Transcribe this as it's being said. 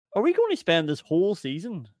Are we going to spend this whole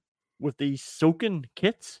season with these soaking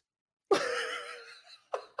kits?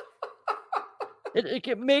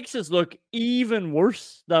 It makes us look even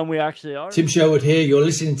worse than we actually are. Tim Sherwood here. You're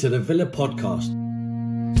listening to the Villa Podcast.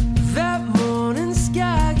 That morning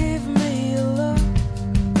sky gave me a look,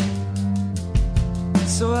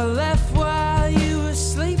 so I left while you were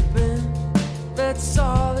sleeping. That's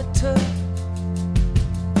all it took.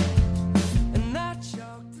 And I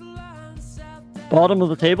chalked the line south down. Bottom of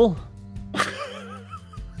the table.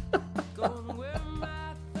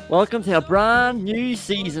 Welcome to a brand new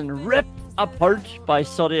season, ripped apart by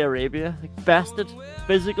Saudi Arabia, bested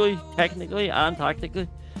physically, technically, and tactically.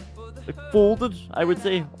 Folded, I would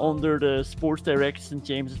say, under the Sports Direct St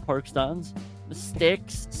James's Park stands.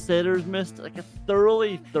 Mistakes, sitters missed, like a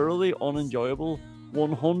thoroughly unenjoyable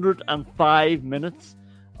 105 minutes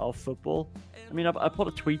of football. I mean, I put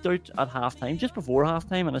a tweet out at halftime, just before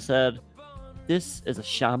halftime, and I said, "This is a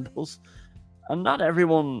shambles." And not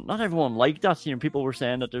everyone liked that. You know, people were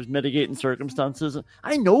saying that there's mitigating circumstances.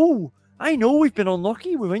 I know we've been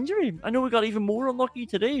unlucky with injury. I know we got even more unlucky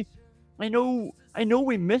today. I know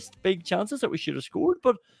we missed big chances that we should have scored,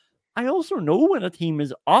 but I also know when a team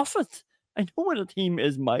is off it. I know when a team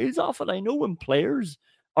is miles off it. I know when players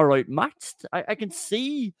are outmatched. I can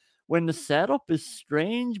see when the setup is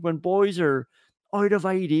strange, when boys are out of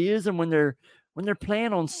ideas, and when they're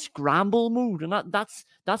playing on scramble mode. And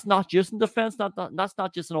that's not just in defense. That's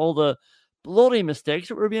not just in all the bloody mistakes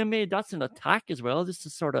that were being made. That's an attack as well. Just the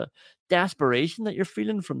sort of desperation that you're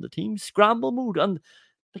feeling from the team. Scramble mode. And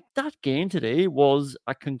like, that game today was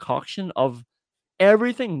a concoction of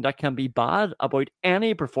everything that can be bad about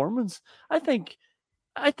any performance. I think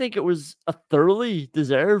it was a thoroughly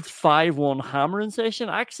deserved 5-1 hammering session.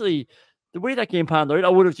 Actually, the way that game panned out, I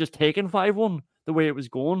would have just taken 5-1 the way it was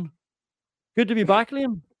going. Good to be back,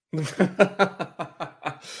 Liam.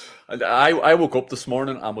 I woke up this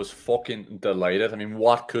morning and was fucking delighted. I mean,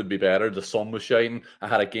 what could be better? The sun was shining. I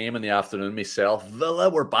had a game in the afternoon myself. Villa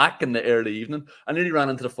were back in the early evening. I nearly ran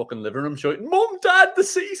into the fucking living room shouting, "Mum, Dad, the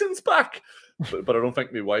season's back!" But I don't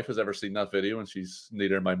think my wife has ever seen that video, and she's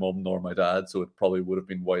neither my mum nor my dad, so it probably would have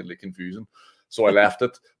been wildly confusing. So I left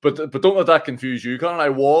it. But don't let that confuse you, Colin. I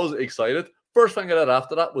was excited. First thing I did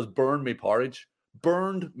after that was burn me porridge.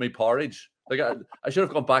 Burned me porridge. Like, I should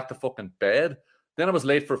have gone back to fucking bed. Then I was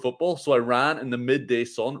late for football, so I ran in the midday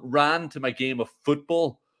sun, ran to my game of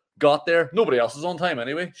football, got there. Nobody else is on time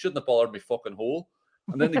anyway. Shouldn't have bothered me fucking hole.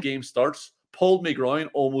 And then the game starts, pulled me groin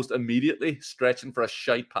almost immediately, stretching for a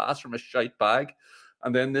shite pass from a shite bag.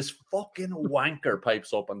 And then this fucking wanker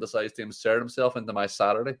pipes up and decides to insert himself into my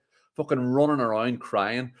Saturday. Fucking running around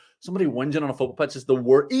crying. Somebody whinging on a football pitch is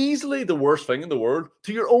easily the worst thing in the world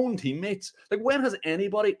to your own teammates. Like, when has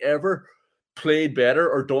anybody ever played better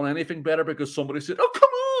or done anything better because somebody said, "Oh, come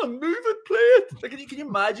on, move it, play it"? Like, can you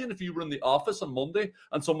imagine if you were in the office on Monday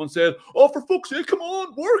and someone said, "Oh, for fuck's sake, come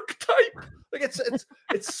on, work, type"? Like,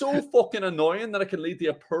 it's so fucking annoying that it can lead to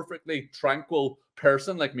a perfectly tranquil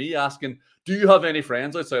person like me asking, "Do you have any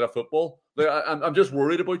friends outside of football?" Like, I'm just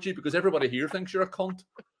worried about you because everybody here thinks you're a cunt.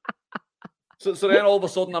 So then all of a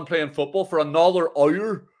sudden I'm playing football for another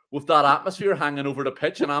hour with that atmosphere hanging over the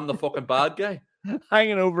pitch, and I'm the fucking bad guy.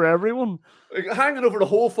 Hanging over everyone. Like, hanging over the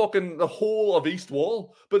whole of East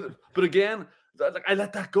Wall. But again, like, I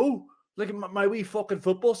let that go. Like, my wee fucking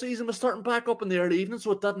football season was starting back up in the early evening,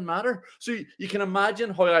 so it didn't matter. So you can imagine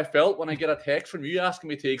how I felt when I get a text from you asking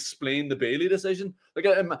me to explain the Bailey decision. Like,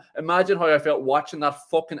 imagine how I felt watching that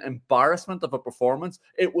fucking embarrassment of a performance.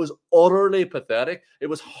 It was utterly pathetic. It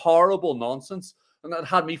was horrible nonsense. And that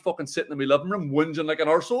had me fucking sitting in my living room whinging like an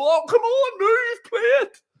arsehole. "Oh, come on, move, play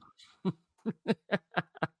it."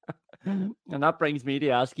 And that brings me to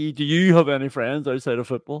ask you, do you have any friends outside of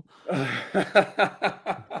football? Not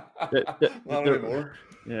anymore.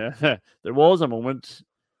 Yeah, there was a moment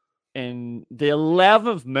in the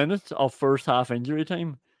 11th minute of first half injury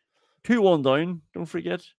time. 2-1 down, don't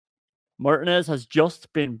forget. Martinez has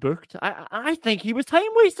just been booked. I think he was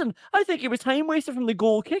time wasting. I think he was time wasting from the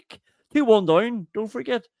goal kick. 2-1 down, don't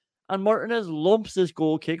forget. And Martinez lumps this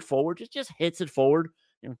goal kick forward, just hits it forward.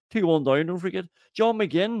 2-1 down, don't forget. John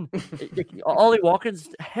McGinn, Ollie Watkins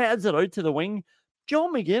heads it out to the wing.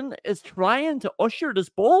 John McGinn is trying to usher this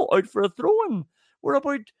ball out for a throw-in. We're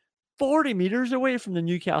about 40 metres away from the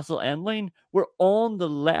Newcastle end line. We're on the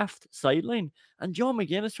left sideline. And John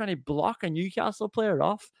McGinn is trying to block a Newcastle player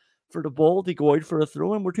off for the ball to go out for a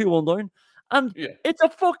throw-in. We're 2-1 down. And it's a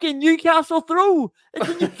fucking Newcastle throw. It's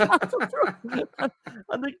a Newcastle throw. And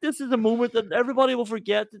I think this is a moment that everybody will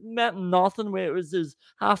forget. It meant nothing when it was his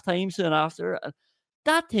half-time soon after.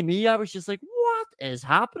 that to me, I was just like, what is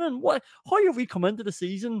happening? How have we come into the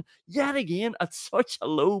season yet again at such a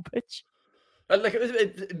low pitch? Like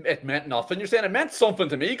it meant nothing. You're saying it meant something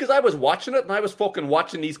to me because I was watching it and I was fucking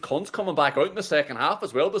watching these cunts coming back out in the second half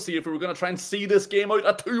as well to see if we were going to try and see this game out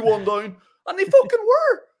at 2-1 down. And they fucking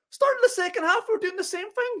were. Starting the second half, we were doing the same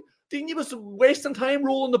thing. Digne was wasting time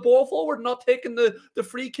rolling the ball forward, not taking the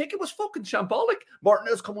free kick. It was fucking shambolic.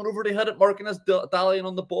 Martinez coming over the head at Martinez, dallying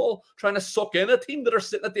on the ball, trying to suck in a team that are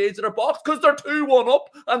sitting at the edge of their box because they're 2-1 up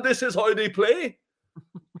and this is how they play.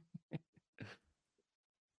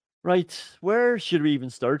 Right, where should we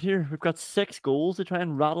even start here? We've got 6 goals to try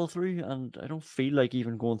and rattle through, and I don't feel like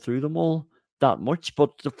even going through them all that much.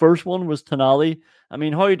 But the first one was Tonali. I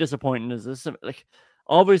mean, how disappointing is this? Like,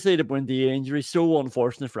 obviously, the Buendia injury, so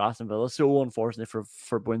unfortunate for Aston Villa, so unfortunate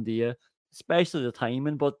for Buendia, especially the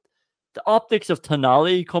timing. But the optics of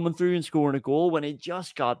Tonali coming through and scoring a goal when he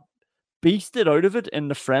just got beasted out of it in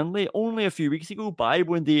the friendly only a few weeks ago by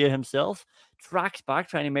Buendia himself, tracks back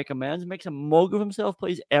trying to make amends, makes a mug of himself,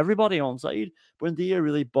 plays everybody on side. Buendia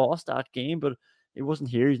really bossed that game, but he wasn't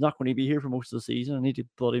here. He's not going to be here for most of the season. I need to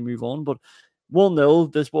bloody move on. But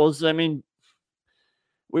 1-0, this was, I mean,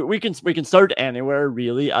 we can start anywhere,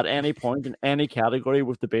 really, at any point in any category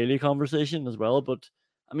with the Bailey conversation as well. But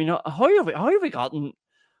I mean, how have we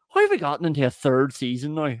gotten into a third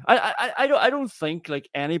season now? I don't think like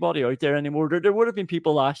anybody out there anymore. There would have been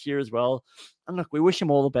people last year as well. And look, we wish him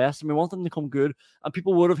all the best and we want them to come good. And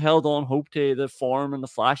people would have held on hope to the form and the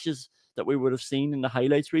flashes that we would have seen in the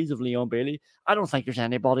highlights reels of Leon Bailey. I don't think there's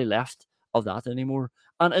anybody left of that anymore.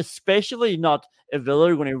 And especially not if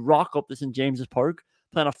Villa are going to rock up to St. James's Park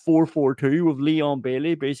playing a 4-4-2 with Leon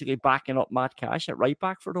Bailey basically backing up Matt Cash at right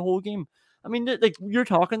back for the whole game. I mean, like you're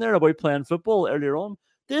talking there about playing football earlier on.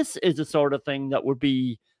 This is the sort of thing that would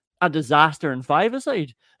be a disaster in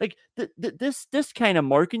five-a-side. Like this kind of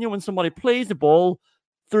marking you when somebody plays the ball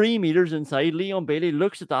 3 meters inside. Leon Bailey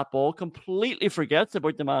looks at that ball, completely forgets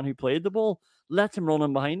about the man who played the ball, lets him run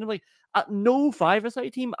in behind him. Like no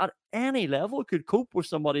five-a-side team at any level could cope with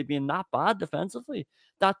somebody being that bad defensively.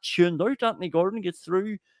 That tuned out. Anthony Gordon gets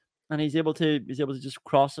through, and he's able to just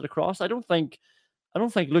cross it across. I don't think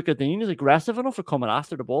Luca Digne is aggressive enough for coming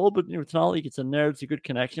after the ball, but Tonali gets in there. It's a good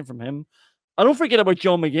connection from him. I don't forget about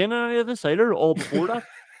John McGinn and any of the sider all before that.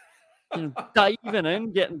 Diving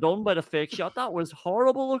in, getting done by the fake shot. That was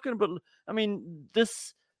horrible looking. But I mean,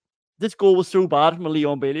 this goal was so bad from a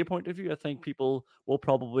Leon Bailey point of view. I think people will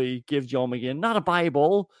probably give John McGinn not a bye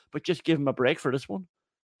ball, but just give him a break for this one.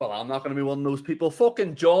 Well, I'm not going to be one of those people.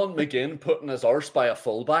 Fucking John McGinn putting his arse by a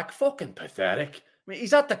fullback. Fucking pathetic. I mean,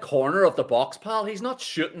 he's at the corner of the box, pal. He's not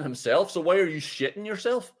shooting himself, so why are you shitting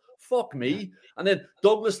yourself? Fuck me. And then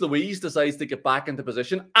Douglas Luiz decides to get back into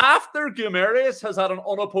position after Guimaraes has had an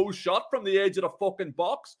unopposed shot from the edge of the fucking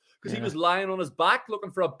box because he was lying on his back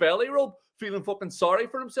looking for a belly rub, feeling fucking sorry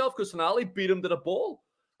for himself because Tonali beat him to the ball.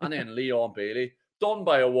 And then Leon Bailey, done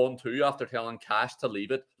by a 1-2 after telling Cash to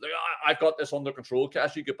leave it. Like, I've got this under control,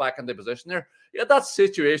 Cash. You get back into position there. Yeah, that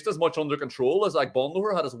situation as much under control as like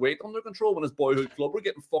Bondover had his weight under control when his boyhood club were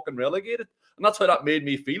getting fucking relegated. And that's how that made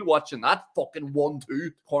me feel watching that fucking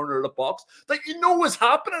 1-2 corner of the box. Like, you know what's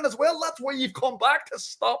happening as well. That's why you've come back to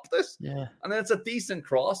stop this. Yeah. And then it's a decent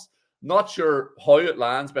cross. Not sure how it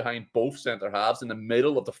lands behind both centre halves in the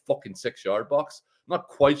middle of the fucking 6-yard box. Not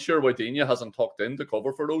quite sure why Digne hasn't tucked in to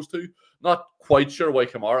cover for those two. Not quite sure why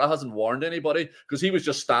Kamara hasn't warned anybody because he was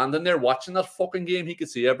just standing there watching that fucking game. He could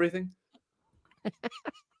see everything.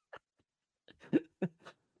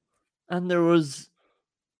 And there was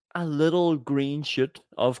a little green shoot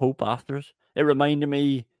of hope after it. It reminded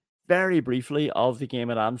me very briefly of the game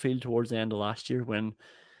at Anfield towards the end of last year when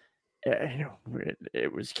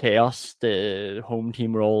it was chaos. The home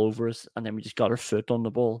team were all over us, and then we just got our foot on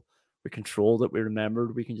the ball. We controlled it. We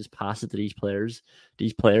remembered we can just pass it to these players.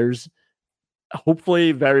 These players,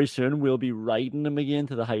 hopefully very soon, we'll be riding them again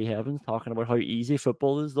to the high heavens, talking about how easy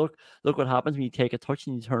football is. Look what happens when you take a touch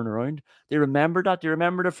and you turn around. They remembered that. They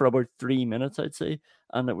remembered it for about 3 minutes, I'd say.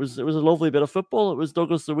 And it was a lovely bit of football. It was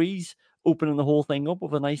Douglas Luiz opening the whole thing up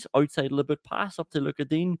with a nice outside little bit pass up to Luca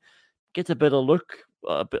Digne. Gets a bit of luck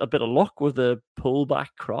with a pull back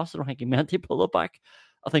cross. I don't think he meant to pull it back.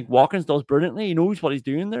 I think Watkins does brilliantly. He knows what he's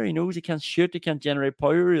doing there. He knows he can't shoot. He can't generate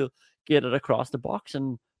power. He'll get it across the box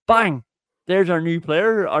and bang! There's our new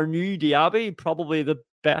player, our new Diaby. Probably the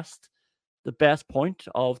best point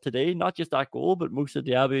of today. Not just that goal, but most of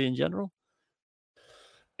Diaby in general.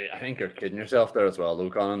 I think you're kidding yourself there as well,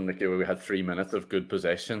 Luke. On like we had 3 minutes of good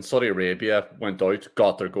possession. Saudi Arabia went out,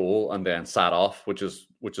 got their goal, and then sat off, which is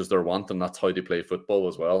their want, and that's how they play football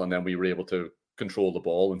as well. And then we were able to control the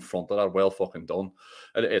ball in front of that. Well fucking done.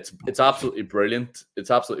 And it's absolutely brilliant. It's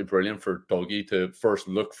absolutely brilliant for Dougie to first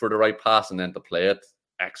look for the right pass and then to play it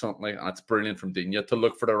excellently. And it's brilliant from Digne to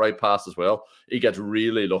look for the right pass as well. He gets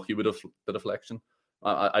really lucky with the deflection.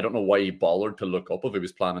 I don't know why he bothered to look up if he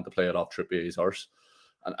was planning to play it off Trippier's horse.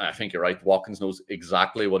 And I think you're right. Watkins knows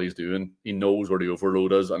exactly what he's doing. He knows where the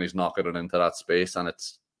overload is, and he's knocking it into that space. And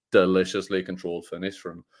it's deliciously controlled finish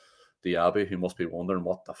from Diaby, who must be wondering,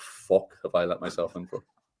 what the fuck have I let myself in for?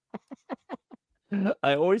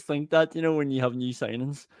 I always think that, when you have new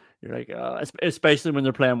signings, you're like, especially when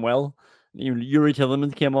they're playing well. Yuri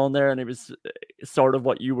Tillman came on there, and it was sort of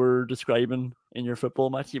what you were describing in your football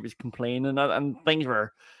match. He was complaining, and things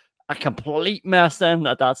were a complete mess then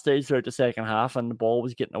at that stage throughout the second half, and the ball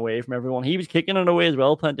was getting away from everyone. He was kicking it away as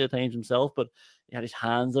well plenty of times himself, but he had his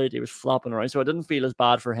hands out. He was flopping around, so I didn't feel as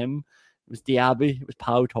bad for him. It was Diaby, it was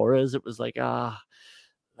Pau Torres. It was like, like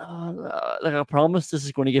I promise this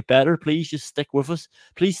is going to get better. Please just stick with us.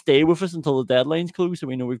 Please stay with us until the deadline's closed so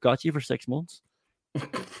we know we've got you for 6 months.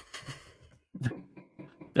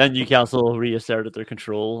 Then Newcastle reasserted their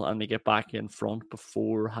control and they get back in front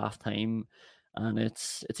before half-time. And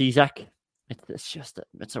it's Isak.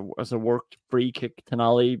 It's a worked free kick.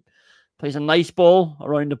 Tonali plays a nice ball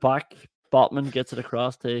around the back. Botman gets it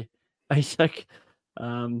across to Isak.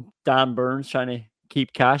 Dan Burns trying to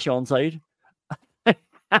keep Cash onside.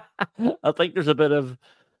 I think there's a bit of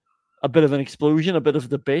an explosion, a bit of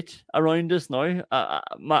debate around this now.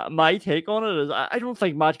 My take on it is I don't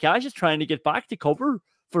think Matt Cash is trying to get back to cover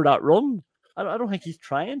for that run. I don't think he's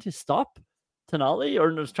trying to stop Tonali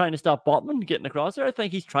or is trying to stop Botman getting across there. I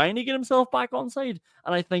think he's trying to get himself back onside,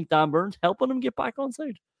 and I think Dan Burns helping him get back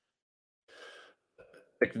onside.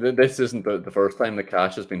 Like, this isn't the first time that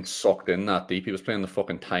Cash has been sucked in that deep. He was playing the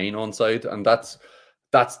fucking Tyne onside, and that's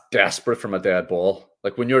desperate from a dead ball.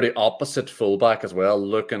 Like, when you're the opposite fullback as well,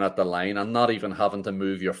 looking at the line and not even having to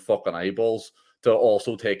move your fucking eyeballs to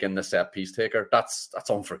also take in the set piece taker, that's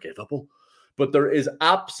unforgivable. But there is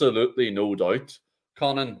absolutely no doubt,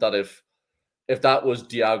 Conan, that if that was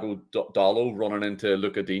Diogo Dalot running into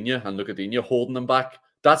Luca Digne and Luca Digne holding him back,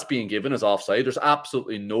 that's being given as offside. There's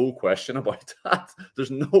absolutely no question about that.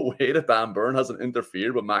 There's no way that Dan Burn hasn't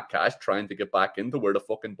interfered with Matt Cash trying to get back into where the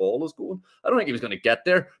fucking ball is going. I don't think he was going to get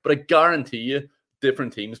there, but I guarantee you,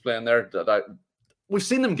 different teams playing there, we've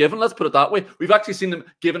seen them given, let's put it that way. We've actually seen them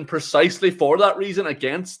given precisely for that reason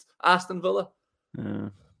against Aston Villa. Yeah.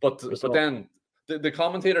 But then the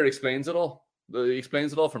commentator explains it all. He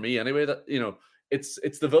explains it all for me anyway, that,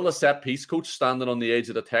 it's the Villa set piece coach standing on the edge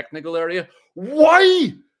of the technical area.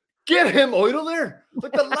 Why? Get him out of there.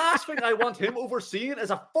 Like, the last thing I want him overseeing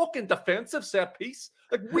is a fucking defensive set piece.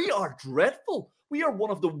 Like, we are dreadful. We are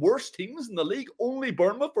one of the worst teams in the league. Only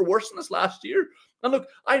Bournemouth were worse than us last year. And look,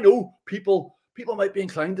 I know people might be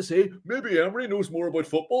inclined to say, maybe Emery knows more about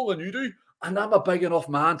football than you do. And I'm a big enough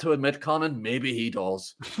man to admit, Conan, maybe he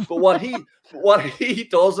does. But what he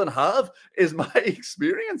doesn't have is my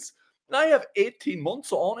experience. And I have 18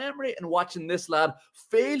 months on Emery and watching this lad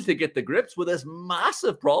fail to get the grips with this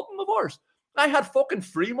massive problem of ours. I had fucking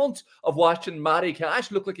 3 months of watching Matty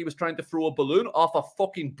Cash look like he was trying to throw a balloon off a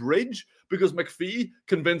fucking bridge because McPhee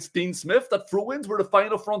convinced Dean Smith that throw-ins were the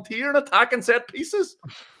final frontier in attacking set pieces.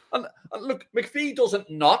 And look, McPhee doesn't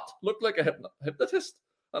not look like a hypnotist.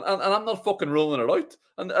 And I'm not fucking ruling it out.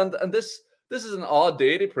 And this is an odd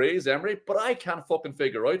day to praise Emery, but I can't fucking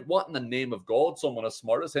figure out what in the name of God someone as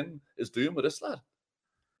smart as him is doing with this lad.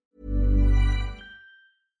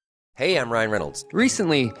 Hey, I'm Ryan Reynolds.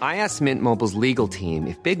 Recently, I asked Mint Mobile's legal team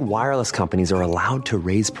if big wireless companies are allowed to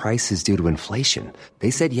raise prices due to inflation.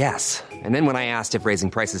 They said yes. And then when I asked if raising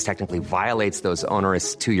prices technically violates those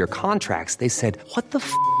onerous 2-year contracts, they said, "What the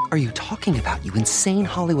f*** are you talking about, you insane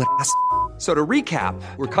Hollywood ass?" So to recap,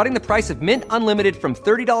 we're cutting the price of Mint Unlimited from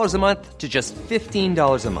 $30 a month to just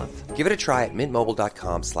 $15 a month. Give it a try at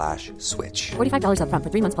mintmobile.com/switch. $45 up front for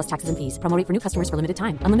 3 months plus taxes and fees. Promo rate for new customers for limited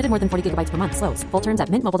time. Unlimited more than 40 gigabytes per month. Slows full terms at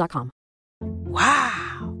mintmobile.com.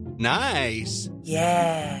 Wow. Nice.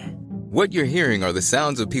 Yeah. What you're hearing are the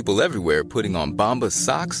sounds of people everywhere putting on Bombas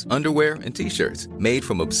socks, underwear, and T-shirts made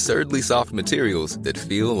from absurdly soft materials that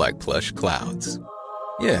feel like plush clouds.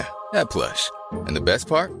 Yeah, that plush. And the best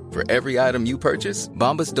part? For every item you purchase,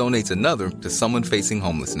 Bombas donates another to someone facing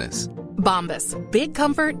homelessness. Bombas. Big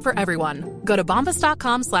comfort for everyone. Go to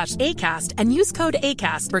bombas.com/ACAST and use code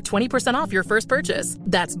ACAST for 20% off your first purchase.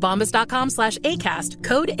 That's bombas.com/ACAST.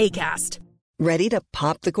 Code ACAST. Ready to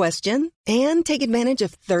pop the question and take advantage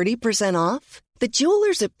of 30% off? The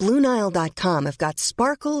jewelers at BlueNile.com have got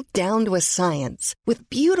sparkle down to a science with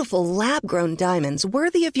beautiful lab-grown diamonds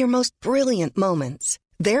worthy of your most brilliant moments.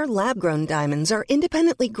 Their lab-grown diamonds are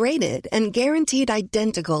independently graded and guaranteed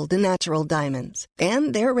identical to natural diamonds.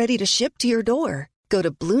 And they're ready to ship to your door. Go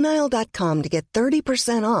to BlueNile.com to get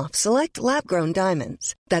 30% off select lab-grown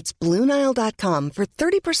diamonds. That's BlueNile.com for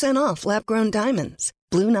 30% off lab-grown diamonds.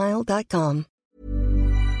 BlueNile.com.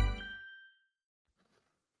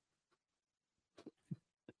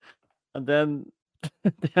 And then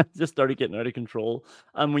they just started getting out of control.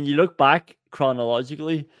 And when you look back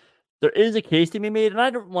chronologically, there is a case to be made, and I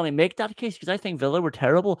don't want to make that case because I think Villa were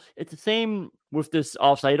terrible. It's the same with this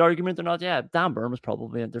offside argument or not. Yeah, Dan Burn was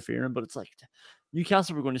probably interfering, but it's like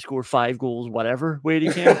Newcastle were going to score 5 goals, whatever way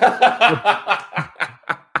they came.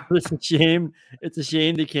 It's a shame. It's a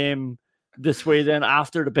shame they came this way then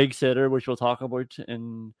after the big sitter, which we'll talk about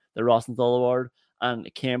in the Rosenthal Award, and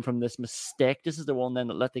it came from this mistake. This is the one then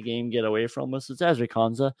that let the game get away from us. It's Ezri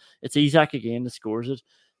Konsa. It's Isak again that scores it.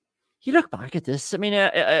 You look back at this. I mean,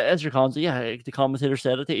 Ezri Konsa, yeah, the commentator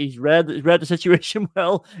said it. He's read the situation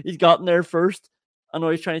well. He's gotten there first. I know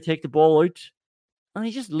he's trying to take the ball out, and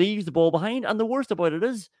he just leaves the ball behind. And the worst about it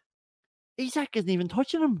is, Isak isn't even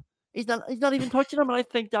touching him. He's not even touching him, and I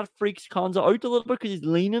think that freaks Konsa out a little bit because he's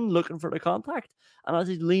leaning, looking for the contact. And as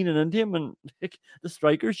he's leaning into him, and the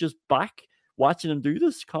striker's just back watching him do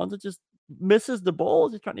this, Konsa just misses the ball.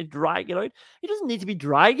 He's trying to drag it out. He doesn't need to be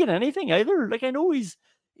dragging anything either. Like, I know he's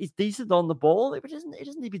decent on the ball, but he doesn't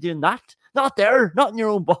need to be doing that. Not there, not in your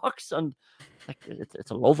own box. And like, it's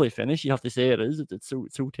a lovely finish. You have to say it is. It's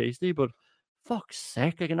so tasty. But fuck's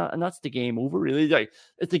sake, like, and that's the game over. Really, like,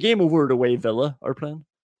 it's the game over the way Villa are playing.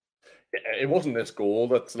 It wasn't this goal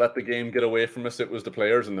that let the game get away from us. It was the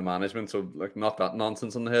players and the management. So, like, not that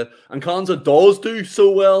nonsense on the head. And Konsa does do so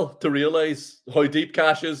well to realise how deep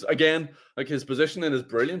Cash is. Again, like, his positioning is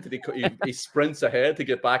brilliant. He sprints ahead to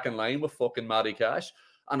get back in line with fucking Matty Cash.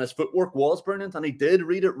 And his footwork was brilliant, and he did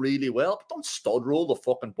read it really well. But don't stud roll the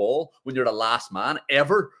fucking ball when you're the last man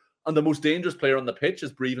ever. And the most dangerous player on the pitch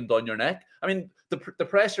is breathing down your neck. I mean, the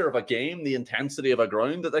pressure of a game, the intensity of a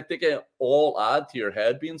ground, that they can all add to your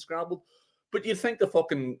head being scrambled. But you'd think the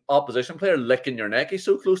fucking opposition player licking your neck, he's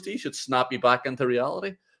so close to you, should snap you back into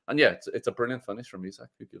reality. And yeah, it's a brilliant finish from Isak.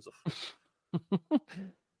 Who gives a fuck?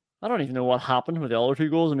 I don't even know what happened with the other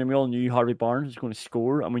 2 goals. I mean, we all knew Harvey Barnes was going to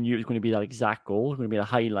score, and we knew it was going to be that exact goal. It was going to be a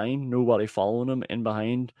high line, nobody following him in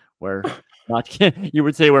behind, where you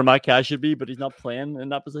would say where Matt Cash should be, but he's not playing in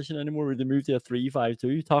that position anymore. They moved to a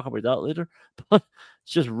 3-5-2. Talk about that later. But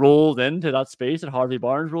it's just rolled into that space that Harvey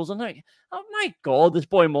Barnes rolls in. Like, oh my God, this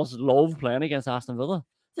boy must love playing against Aston Villa.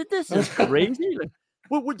 This is crazy. Like,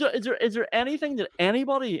 is there anything that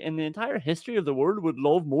anybody in the entire history of the world would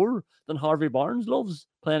love more than Harvey Barnes loves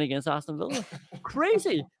playing against Aston Villa?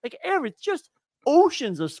 Crazy. Like, just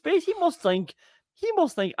oceans of space. He must think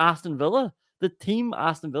Aston Villa, the team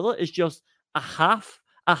Aston Villa, is just a half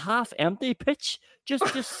empty pitch, just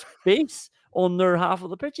space on their half of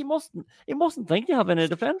the pitch. He mustn't think they have any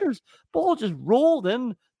defenders. Ball just rolled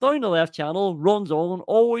in down the left channel, runs on,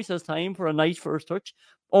 always has time for a nice first touch,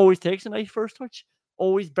 always takes a nice first touch,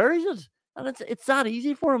 always buries it. And it's that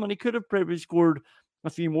easy for him. And he could have probably scored a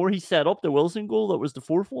few more. He set up the Wilson goal. That was the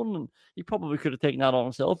 4th one. And he probably could have taken that on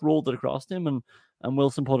himself, rolled it across him, and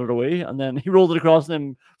Wilson put it away. And then he rolled it across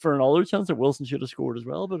him for another chance that Wilson should have scored as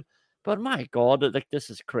well. But my God, like, this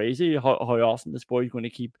is crazy how often this boy's going to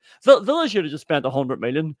keep. Villa should have just spent 100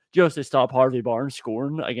 million just to stop Harvey Barnes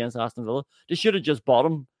scoring against Aston Villa. They should have just bought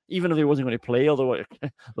him, even if he wasn't going to play. Although,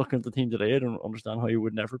 looking at the team today, I don't understand how he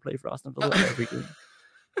would never play for Aston Villa every game.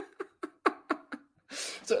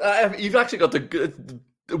 So you've actually got the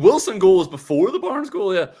Wilson goal was before the Barnes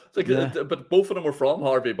goal, yeah. But both of them were from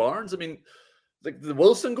Harvey Barnes. I mean, like, the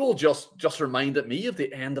Wilson goal just reminded me of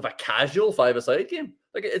the end of a casual 5-a-side game.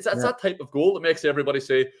 Like, it's that type of goal that makes everybody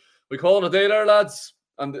say, "We call it a day there, lads."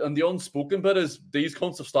 And the unspoken bit is, these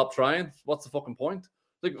cunts have stopped trying. What's the fucking point?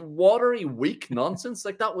 Like, watery, weak nonsense.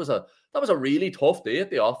 Like, that was a really tough day at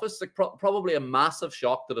the office. Like, probably a massive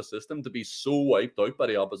shock to the system to be so wiped out by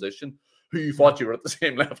the opposition, who you thought you were at the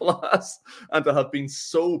same level as, and to have been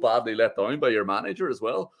so badly let down by your manager as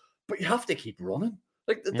well. But you have to keep running.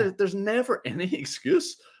 Like, there's never any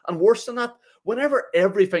excuse. And worse than that, whenever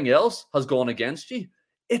everything else has gone against you,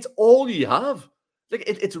 it's all you have. Like,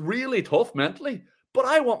 it's really tough mentally. But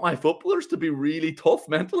I want my footballers to be really tough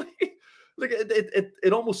mentally. Like,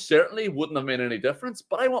 it almost certainly wouldn't have made any difference.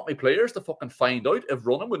 But I want my players to fucking find out if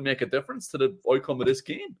running would make a difference to the outcome of this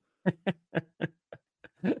game.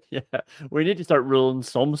 Yeah, we need to start ruling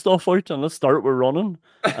some stuff out, and let's start with running.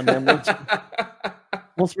 And then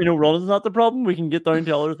once we know running's not the problem, we can get down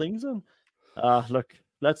to other things. And look,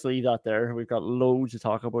 let's leave that there. We've got loads to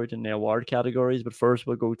talk about in the award categories, but first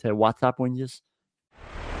we'll go to WhatsApp whinges.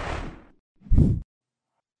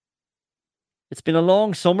 It's been a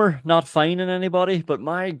long summer, not finding anybody, but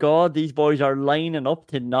my God, these boys are lining up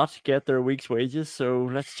to not get their week's wages. So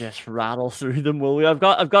let's just rattle through them, will we? I've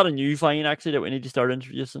got a new fine actually that we need to start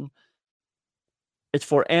introducing. It's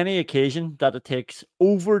for any occasion that it takes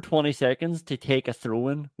over 20 seconds to take a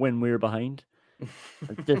throw-in when we're behind.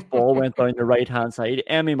 This ball went down the right-hand side.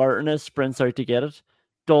 Emi Martinez sprints out to get it.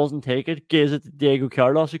 Doesn't take it. Gives it to Diego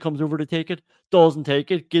Carlos, who comes over to take it. Doesn't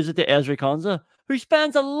take it. Gives it to Ezri Konsa, who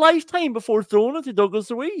spends a lifetime before throwing it to Douglas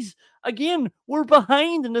Luiz. Again, we're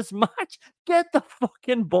behind in this match. Get the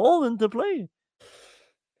fucking ball into play.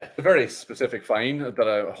 A very specific fine that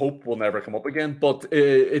I hope will never come up again. But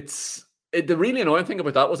the really annoying thing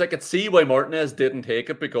about that was I could see why Martinez didn't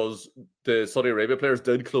take it, because the Saudi Arabia players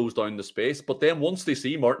did close down the space. But then once they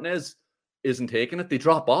see Martinez isn't taking it, they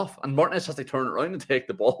drop off, and Martinez has to turn around and take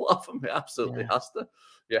the ball off him. He absolutely has to.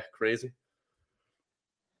 Yeah, crazy.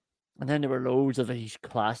 And then there were loads of these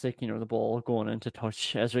classic, the ball going into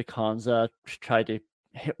touch. Ezri Konsa tried to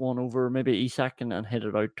hit one over maybe Isak and hit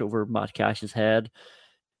it out over Matt Cash's head.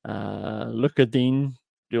 Luka Dean,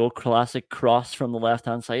 the old classic cross from the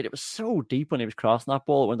left-hand side. It was so deep when he was crossing that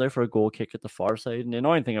ball. It went out for a goal kick at the far side. And the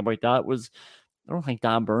annoying thing about that was I don't think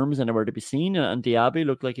Dan Burn was anywhere to be seen. And Diaby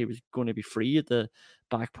looked like he was going to be free at the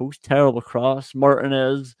back post. Terrible cross.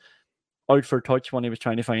 Martinez out for touch when he was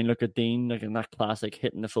trying to find Luka Dean, like in that classic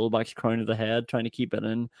hitting the fullback's crown of the head, trying to keep it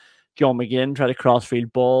in. John McGinn tried a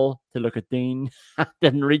crossfield ball to Luka Dean.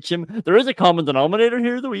 Didn't reach him. There is a common denominator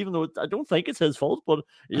here, though, even though I don't think it's his fault, but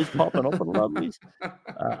it is popping up in a lot of these.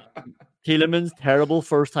 Tielemans, terrible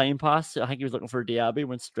first time pass. I think he was looking for Diaby,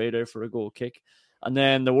 went straight out for a goal kick. And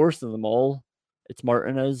then the worst of them all, it's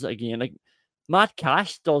Martinez again. Like Matt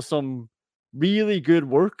Cash does some really good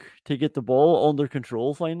work to get the ball under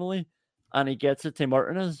control finally, and he gets it to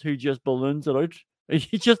Martinez, who just balloons it out.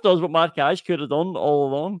 He just does what Matt Cash could have done all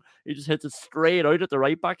along. He just hits it straight out at the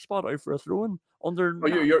right back spot, out for a throw-in.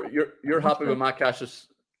 You're happy with Matt Cash's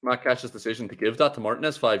decision to give that to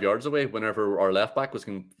Martinez 5 yards away whenever our left back was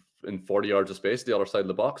in 40 yards of space, the other side of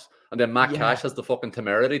the box. And then Matt Cash has the fucking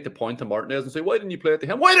temerity to point to Martinez and say, why didn't you play it to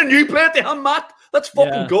him? Why didn't you play it to him, Matt? Let's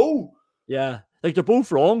fucking go. Yeah. Like, they're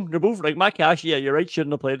both wrong. They're both, like, Matt Cash, yeah, you're right,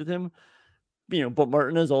 shouldn't have played it to him. But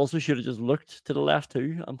Martinez also should have just looked to the left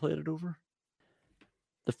too and played it over.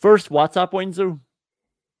 The first WhatsApp wins, though.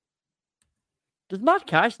 Does Matt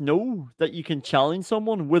Cash know that you can challenge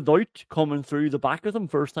someone without coming through the back of them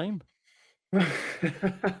first time? You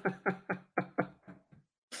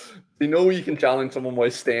know you can challenge someone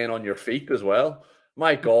while staying on your feet as well.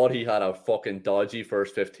 My God, he had a fucking dodgy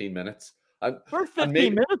first 15 minutes. First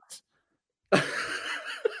 15 minutes?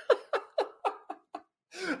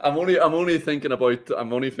 I'm only thinking about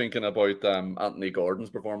Anthony Gordon's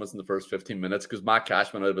performance in the first 15 minutes, because Matt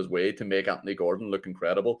Cash went out of his way to make Anthony Gordon look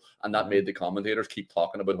incredible, and that made the commentators keep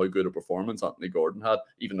talking about how good a performance Anthony Gordon had,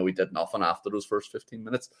 even though he did nothing after those first 15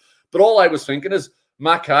 minutes. But all I was thinking is,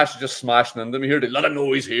 Matt Cash is just smashing into me here. They let him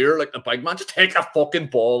know he's here, like the big man. Just take a fucking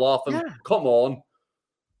ball off him. Yeah. Come on.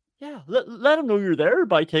 Yeah, let him know you're there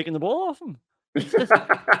by taking the ball off him.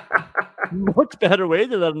 Much better way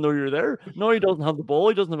to let him know you're there. No, he doesn't have the ball.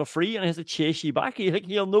 He doesn't have a free, and he has to chase you back.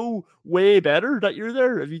 He'll know way better that you're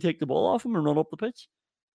there if you take the ball off him and run up the pitch.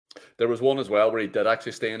 There was one as well where he did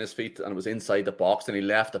actually stay on his feet, and it was inside the box, and he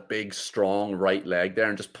left a big, strong right leg there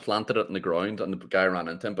and just planted it in the ground, and the guy ran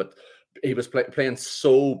into him. But he was playing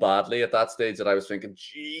so badly at that stage that I was thinking,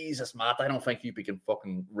 Jesus, Matt, I don't think you begin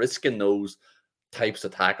fucking risking those types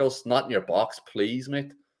of tackles. Not in your box, please,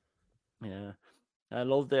 mate. Yeah. I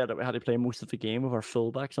love that we had to play most of the game with our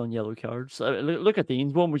fullbacks on yellow cards. Look at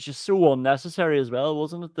Dean's one, which is so unnecessary as well,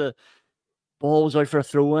 wasn't it? The ball was out for a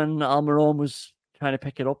throw-in. Almiron was trying to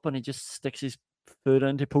pick it up, and he just sticks his foot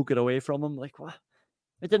in to poke it away from him. Like, what?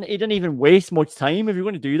 He didn't even waste much time. If you're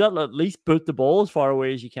going to do that, at least put the ball as far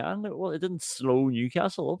away as you can. Well, it didn't slow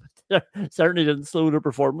Newcastle up. It certainly didn't slow their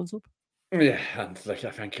performance up. Yeah, and I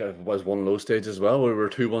think it was one of those stages as well where we were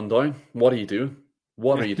 2-1 down. What are you doing?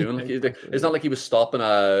 What are you doing? Like, it's not like he was stopping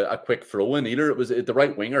a quick throw-in either. It was the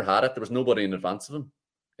right winger had it. There was nobody in advance of him.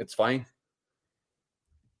 It's fine.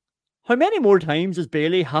 How many more times does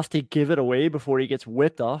Bailey have to give it away before he gets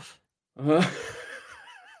whipped off?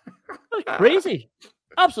 Crazy.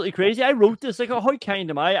 Absolutely crazy. I wrote this. Like, how kind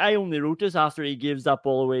am I? I only wrote this after he gives that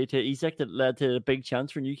ball away to Isak that led to a big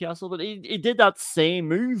chance for Newcastle. But he did that same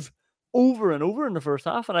move over and over in the first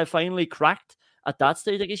half, and I finally cracked at that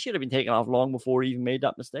stage. Like, he should have been taken off long before he even made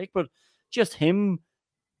that mistake. But just him,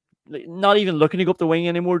 like, not even looking to go up the wing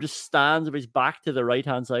anymore, just stands with his back to the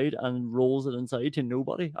right-hand side and rolls it inside to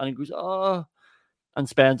nobody. And he goes, and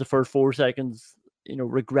spends the first 4 seconds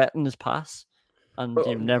regretting his pass and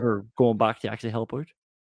never going back to actually help out.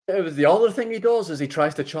 It was the other thing he does is he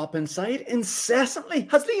tries to chop inside incessantly.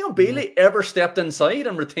 Has Leon Bailey ever stepped inside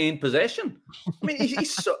and retained possession? I mean,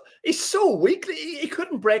 he's so weak. He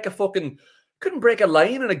couldn't break a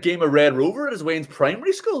line in a game of Red Rover at his Wayne's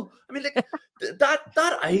primary school. I mean, like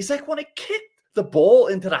that Isaac, when he kicked the ball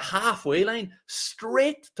into the halfway line,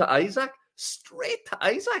 straight to Isaac,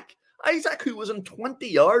 who was in 20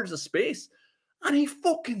 yards of space, and he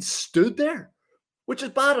fucking stood there, which is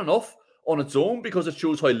bad enough on its own because it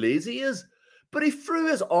shows how lazy he is. But he threw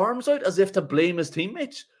his arms out as if to blame his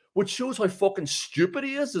teammates, which shows how fucking stupid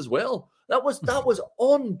he is as well. That was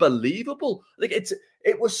unbelievable. Like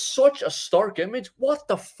it was such a stark image. What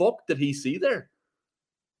the fuck did he see there?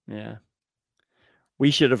 Yeah.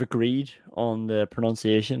 We should have agreed on the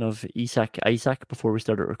pronunciation of Isaac before we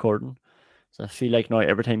started recording. So I feel like now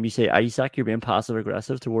every time you say Isaac, you're being passive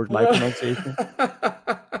aggressive towards my pronunciation.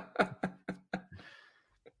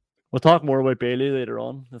 We'll talk more about Bailey later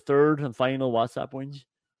on. The third and final WhatsApp whinge.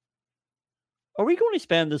 Are we going to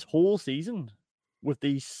spend this whole season with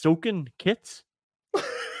these soaking kits?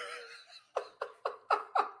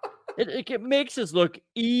 It makes us look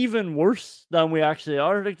even worse than we actually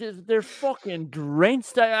are. Like they're fucking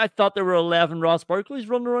drenched. I thought there were 11 Ross Barkleys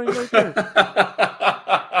running around out there.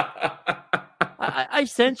 I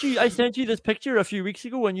sent you this picture a few weeks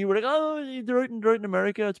ago when you were like, "Oh, they're out in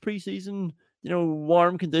America. It's preseason.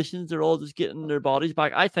 Warm conditions. They're all just getting their bodies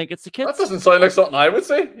back." I think it's the kids. That doesn't sound like something I would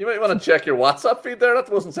say. You might want to check your WhatsApp feed there.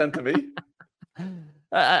 That wasn't sent to me.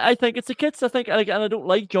 I think it's the kids. I think, and I don't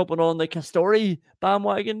like jumping on the Castori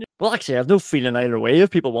bandwagon. Well, actually, I have no feeling either way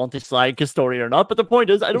if people want to slag Castori or not. But the point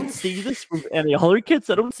is, I don't see this with any other kids.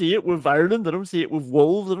 I don't see it with Ireland. I don't see it with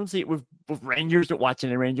Wolves. I don't see it with Rangers. Don't watch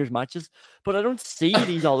any Rangers matches. But I don't see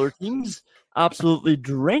these other teams absolutely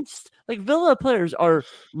drenched. Like Villa players are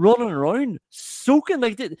running around, soaking.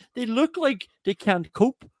 Like they look like they can't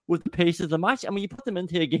cope with the pace of the match. I mean, you put them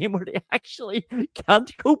into a game where they actually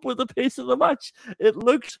can't cope with the pace of the match. It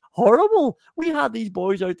looks horrible. We had these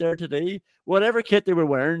boys out there today. Whatever kit they were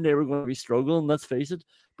wearing, they were going to be struggling, let's face it.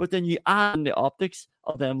 But then you add in the optics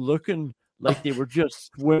of them looking like they were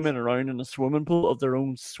just swimming around in a swimming pool of their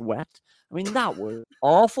own sweat. I mean, that was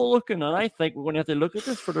awful looking, and I think we're going to have to look at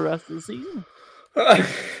this for the rest of the season. I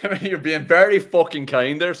mean, you're being very fucking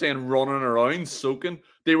kind there, saying running around, soaking.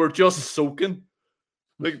 They were just soaking.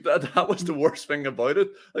 Like that was the worst thing about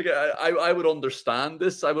it. Like I would understand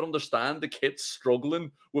this. I would understand the kids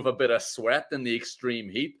struggling with a bit of sweat in the extreme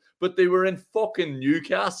heat, but they were in fucking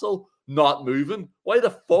Newcastle, not moving. Why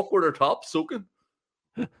the fuck were their tops soaking?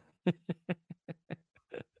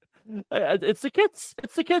 It's the kids.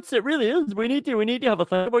 It's the kids. It really is. We need to have a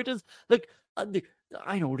think about this. Like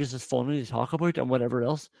I know this is funny to talk about and whatever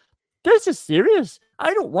else. This is serious.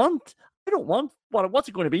 I don't want what's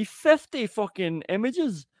it going to be? 50 fucking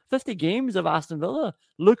images, 50 games of Aston Villa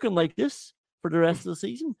looking like this for the rest of the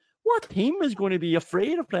season. What team is going to be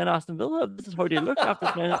afraid of playing Aston Villa? This is how they look after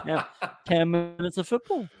playing 10 minutes of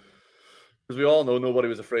football. Because we all know nobody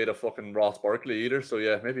was afraid of fucking Ross Barkley either. So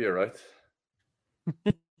yeah, maybe you're right.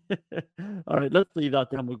 All right, let's leave that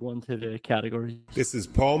then. We'll go on to the categories. This is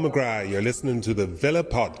Paul McGrath. You're listening to the Villa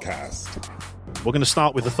Podcast. We're going to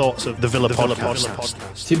start with the thoughts of the Villa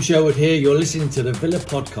Podcast. Tim Sherwood here. You're listening to the Villa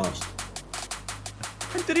Podcast.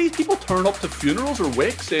 And do these people turn up to funerals or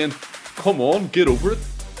wakes saying, "Come on, get over it.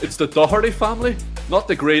 It's the Doherty family, not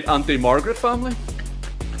the great Auntie Margaret family"?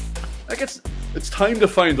 Like it's time to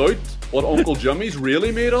find out what Uncle Jimmy's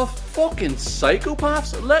really made of. Fucking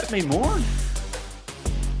psychopaths. Let me mourn.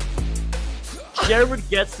 Sherwood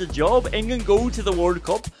gets the job. England go to the World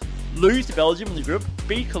Cup, lose to Belgium in the group,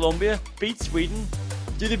 beat Colombia, beat Sweden.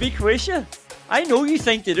 Do they beat Croatia? I know you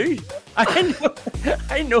think they do.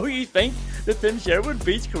 I know you think that Tim Sherwood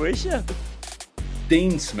beats Croatia.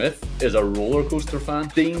 Dean Smith is a roller coaster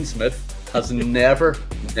fan. Dean Smith has never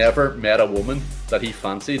met a woman that he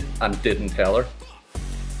fancied and didn't tell her.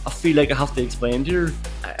 I feel like I have to explain to her.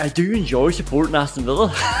 I do enjoy supporting Aston Villa.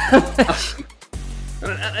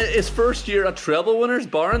 His first year at treble winners,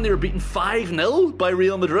 barring they were beaten 5-0 by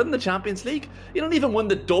Real Madrid in the Champions League. He didn't even win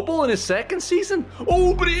the double in his second season.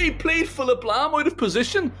 Oh, but he played Philip Lahm out of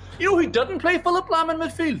position. You know who didn't play Philip Lahm in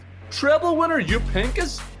midfield? Treble winner Jupp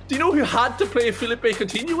Heynckes. Do you know who had to play Philippe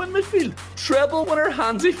Coutinho in midfield? Treble winner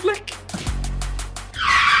Hansi Flick.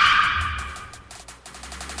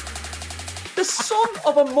 The son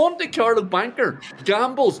of a Monte Carlo banker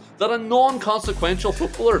gambles that a non-consequential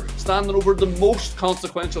footballer standing over the most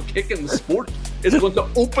consequential kick in the sport is going to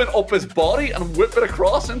open up his body and whip it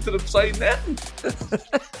across into the side netting.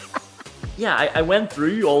 yeah, I went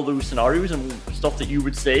through all those scenarios and stuff that you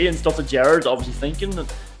would say and stuff that Jared's obviously thinking,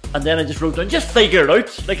 and then I just wrote down, just figure it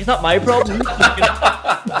out. Like, it's not my problem.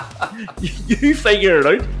 You figure it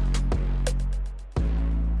out.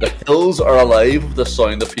 The hills are alive with the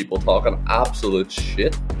sound of people talking absolute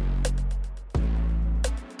shit.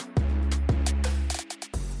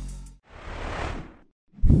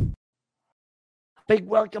 Big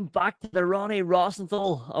welcome back to the Ronnie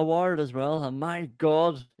Rosenthal Award as well. And my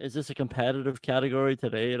God, is this a competitive category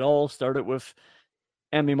today? It all started with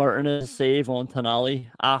Emi Martinez' save on Tonali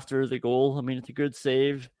after the goal. I mean, it's a good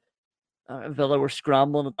save. Villa were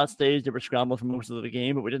scrambling at that stage. They were scrambling for most of the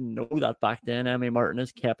game, but we didn't know that back then. Emi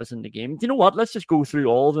Martinez kept us in the game. Do you know what? Let's just go through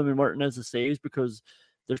all of Emi Martinez' saves, because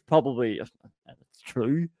there's probably, it's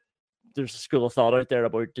true, there's a school of thought out there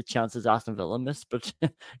about the chances Aston Villa missed, but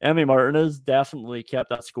Emi Martinez definitely kept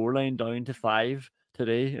that scoreline down to 5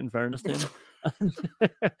 today, in fairness to him.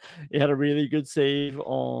 He had a really good save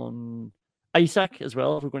on Isak as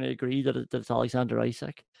well, if we're going to agree that it's Alexander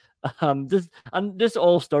Isak. This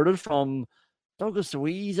all started from Douglas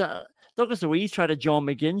Luiz. Douglas Luiz tried a John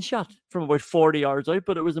McGinn shot from about 40 yards out,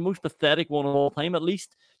 but it was the most pathetic one of all time. At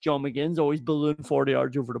least John McGinn's always ballooned 40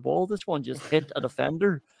 yards over the ball. This one just hit a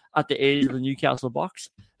defender at the edge of the Newcastle box.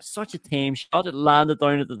 Such a tame shot. It landed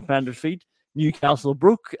down at the defender's feet. Newcastle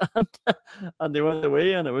broke, and they went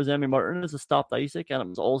away, and it was Emi Martinez that stopped Isak, and it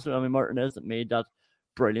was also Emi Martinez that made that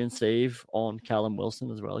brilliant save on Callum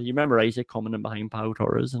Wilson as well. You remember Isak coming in behind Pau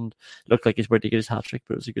Torres and looked like he's about to get his hat-trick,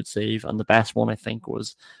 but it was a good save, and the best one, I think,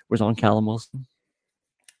 was on Callum Wilson.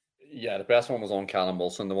 Yeah, the best one was on Callum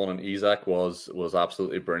Wilson. The one on Isak was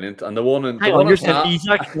absolutely brilliant, and the one in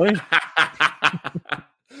Isak, right?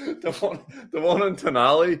 The one in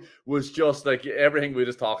Tonali was just like everything we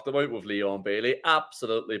just talked about with Leon Bailey.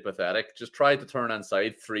 Absolutely pathetic. Just tried to turn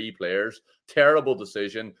inside 3 players. Terrible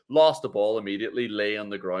decision. Lost the ball immediately. Lay on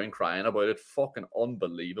the ground crying about it. Fucking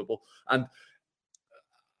unbelievable. And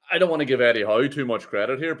I don't want to give Eddie Howe too much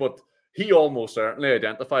credit here, but he almost certainly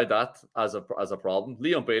identified that as a problem.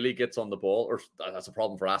 Leon Bailey gets on the ball, or that's a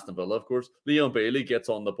problem for Aston Villa, of course. Leon Bailey gets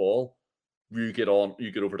on the ball. You get over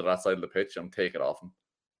to that side of the pitch and take it off him.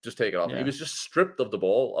 Just take it off. Yeah. He was just stripped of the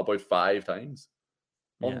ball about 5 times.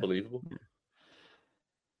 Unbelievable. Yeah.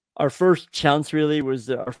 Our first chance really was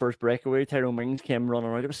our first breakaway. Tyrone Mings came running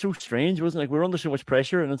around. It was so strange, wasn't it? Like, we were under so much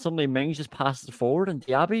pressure, and then suddenly Mings just passes it forward, and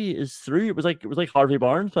Diaby is through. It was like Harvey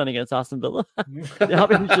Barnes playing against Aston Villa.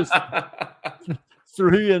 Diaby was just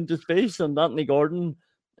through into space, and Anthony Gordon,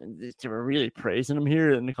 they were really praising him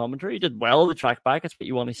here in the commentary. He did well to track back. That's what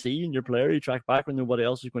you want to see in your player. You track back when nobody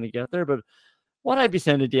else is going to get there, but what I'd be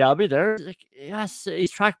saying to Diaby there, like, yes, he's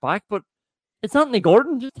tracked back, but it's Anthony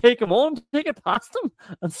Gordon. Just take him on, take it past him,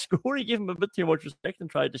 and score. He gave him a bit too much respect and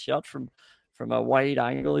tried to shot from a wide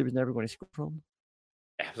angle he was never going to score from.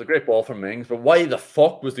 Yeah, it was a great ball from Mings, but why the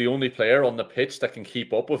fuck was the only player on the pitch that can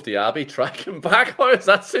keep up with Diaby tracking back? How is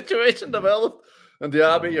that situation developed? And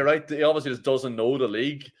Diaby, you're right, he obviously just doesn't know the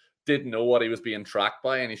league, didn't know what he was being tracked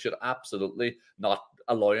by, and he should absolutely not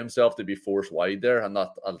allow himself to be forced wide there, and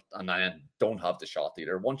then don't have the shot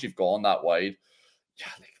either. Once you've gone that wide, yeah,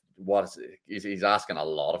 like, what is it? He's asking a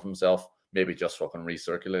lot of himself. Maybe just fucking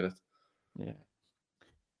recirculate it. Yeah.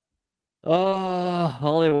 Oh,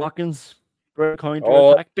 Ollie Watkins,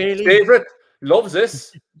 counter attack. Bailey favorite, loves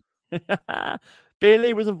this.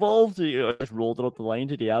 Bailey was involved. He just rolled it up the line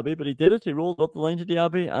to Diaby, but he did it. He rolled it up the line to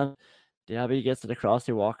Diaby, and Diaby gets it across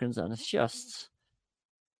to Watkins, and it's just,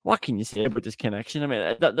 what can you say about this connection? I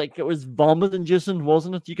mean, it was vomit-inducing,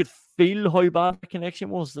 wasn't it? You could feel how bad the connection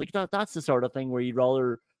was. Like that's the sort of thing where you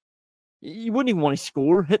wouldn't even want to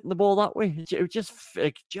score hitting the ball that way. It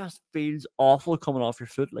just feels awful coming off your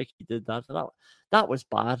foot like he did that. That was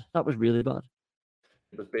bad. That was really bad.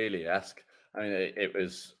 It was Bailey-esque. I mean, it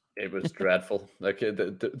was dreadful. Like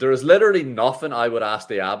there is literally nothing I would ask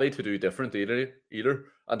Diaby to do different either.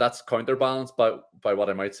 And that's counterbalanced by what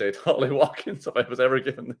I might say to Ollie Watkins if I was ever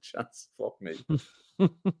given the chance. Fuck me.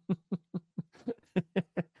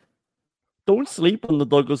 Don't sleep on the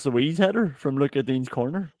Douglas Luiz header from Luca Dean's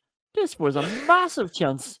corner. This was a massive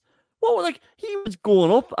chance. He was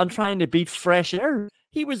going up and trying to beat fresh air.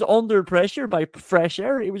 He was under pressure by fresh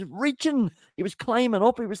air. He was reaching. He was climbing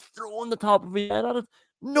up. He was throwing the top of his head at it.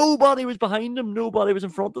 Nobody was behind him. Nobody was in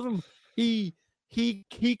front of him. He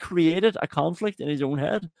created a conflict in his own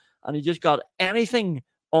head, and he just got anything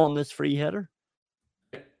on this free header.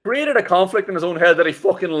 Created a conflict in his own head that he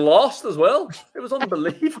fucking lost as well. It was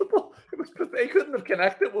unbelievable. They couldn't have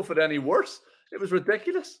connected with it any worse. It was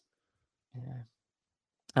ridiculous. Yeah.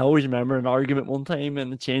 I always remember an argument one time in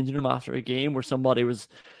the changing room after a game where somebody was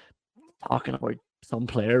talking about some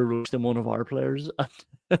player roasting one of our players.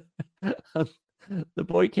 And the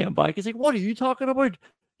boy came back. He's like, "What are you talking about?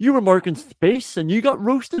 You were marking space and you got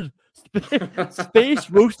roasted. Space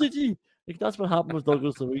roasted you." Like, that's what happened with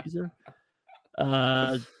Douglas Luiz there.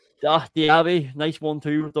 Diaby, nice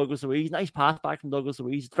 1-2 with Douglas Luiz. Nice pass back from Douglas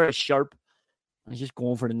Luiz. It's very sharp. He's just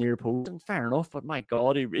going for the near post, and fair enough. But my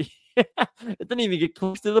God, it didn't even get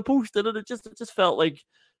close to the post, did it? It just felt like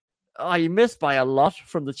he missed by a lot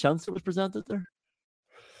from the chance that was presented there.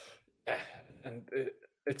 And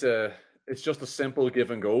it's just a simple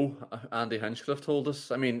give and go. Andy Hinchcliffe told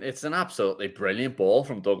us. I mean, it's an absolutely brilliant ball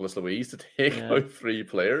from Douglas Luiz to take out 3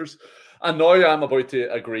 players. And now I'm about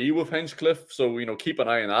to agree with Hinchcliffe. So, keep an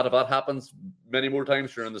eye on that. If that happens many more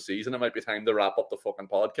times during the season, it might be time to wrap up the fucking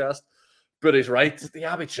podcast. But he's right.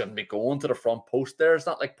 Diaby shouldn't be going to the front post there. It's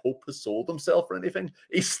not like Pope has sold himself or anything.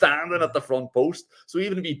 He's standing at the front post. So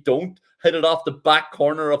even if you don't hit it off the back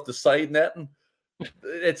corner of the side netting,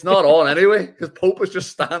 it's not on anyway, because Pope is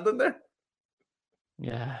just standing there.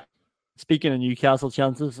 Yeah. Speaking of Newcastle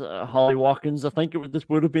chances, Holly Watkins, I think this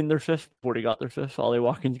would have been their 5th before they got their 5th. Holly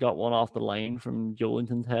Watkins got one off the line from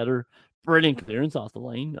Joelinton's header. Brilliant clearance off the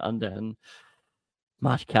line. And then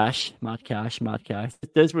Matt Cash.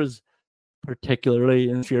 This was particularly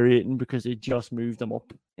infuriating because they just moved him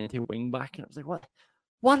up into wing back. And I was like,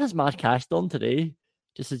 what has Matt Cash done today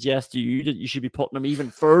to suggest to you that you should be putting him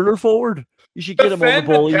even further forward? You should get him on the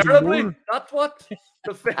ball even more. That's what.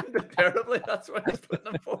 Defended terribly. That's why he's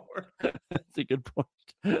putting him forward. That's a good point.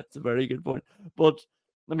 It's a very good point. But,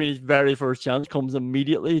 I mean, his very first chance comes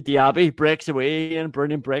immediately. Diaby breaks away and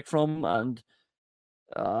brilliant break from him. And,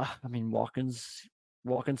 Watkins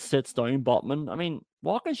sits down Botman. I mean,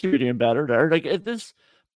 Watkins should be doing better there. Like, if this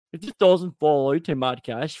doesn't fall out to Matt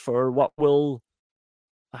Cash for what will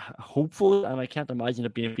hopefully, and I can't imagine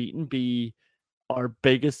it being beaten, be our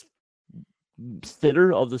biggest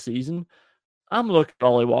sitter of the season. I'm looking at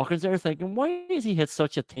Ollie Watkins there thinking, why does he hit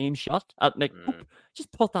such a tame shot at Nick Pope? Just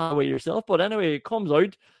put that away yourself. But anyway, it comes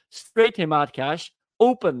out straight to Matt Cash,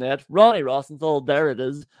 open net, Ronnie Rosenthal, there it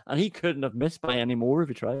is. And he couldn't have missed by any more if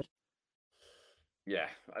he tried. Yeah,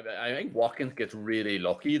 I think Watkins gets really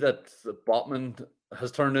lucky that Botman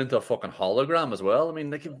has turned into a fucking hologram as well. I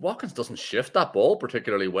mean, Watkins doesn't shift that ball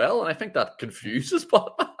particularly well, and I think that confuses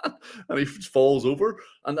Botman, and he falls over.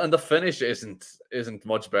 And the finish isn't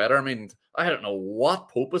much better. I mean, I don't know what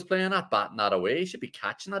Pope is playing at, batting that away. He should be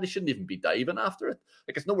catching that. He shouldn't even be diving after it.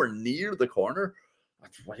 Like, it's nowhere near the corner.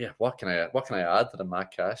 Yeah, what can I add to the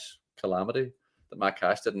Matt Cash calamity that Matt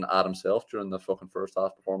Cash didn't add himself during the fucking first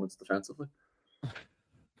half performance defensively?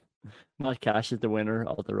 Matt Cash is the winner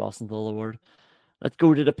of the Rosenthal Award. Let's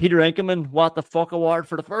go to the Peter Enkelman What the Fuck Award.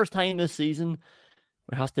 For the first time this season,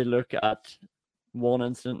 we have to look at one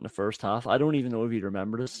incident in the first half. I don't even know if you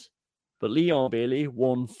remember this, but Leon Bailey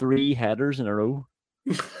won 3 headers in a row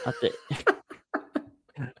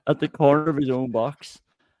at the corner of his own box.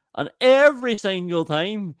 And every single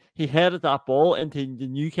time he headed that ball into the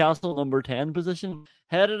Newcastle number 10 position,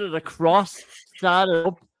 headed it across, sat it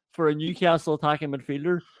up for a Newcastle attacking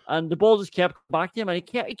midfielder, and the ball just kept back to him, and he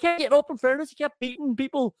kept getting up. In fairness, he kept beating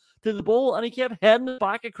people to the ball, and he kept heading it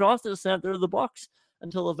back across to the centre of the box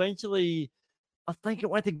until eventually, I think it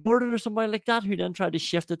went to Gordon or somebody like that, who then tried to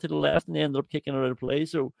shift it to the left, and they ended up kicking it out of play.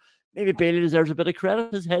 So maybe Bailey deserves a bit of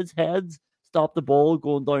credit. His heads stopped the ball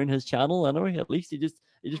going down his channel. Anyway, at least he just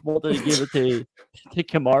wanted to give it to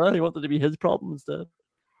Kamara. He wanted to be his problem instead.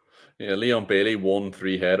 Yeah, Leon Bailey won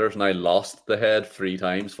 3 headers, and I lost the head 3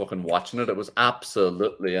 times fucking watching it. It was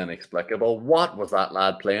absolutely inexplicable. What was that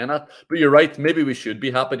lad playing at? But you're right, maybe we should be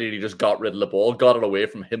happy that he just got rid of the ball, got it away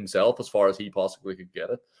from himself as far as he possibly could get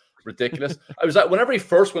it. Ridiculous. I was like, whenever he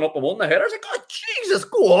first went up and won the header, I was like, oh, Jesus,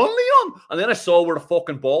 go on, Leon. And then I saw where the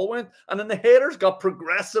fucking ball went, and then the headers got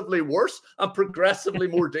progressively worse and progressively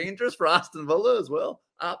more dangerous for Aston Villa as well.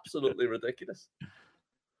 Absolutely ridiculous.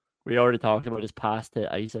 We already talked about his pass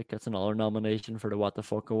to Isaac. That's another nomination for the What the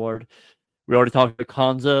Fuck Award. We already talked about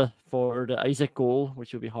Konza for the Isaac goal,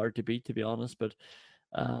 which would be hard to beat, to be honest. But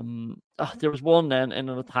there was one then in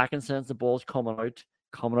an attacking sense. The ball's coming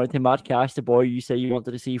out to Matt Cash, the boy you say you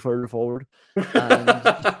wanted to see further forward.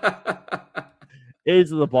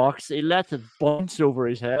 Into the box. He lets it bounce over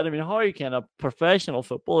his head. I mean, how can a professional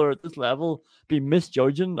footballer at this level be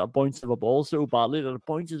misjudging a bounce of a ball so badly that it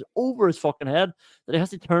bounces over his fucking head that he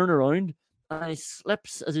has to turn around, and he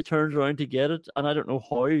slips as he turns around to get it? And I don't know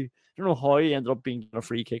how he ended up being a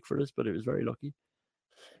free kick for this, but it was very lucky.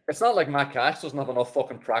 It's not like Matt Cash doesn't have enough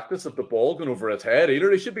fucking practice of the ball going over his head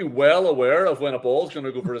either. He should be well aware of when a ball's going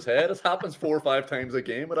to go over his head. It happens 4 or 5 times a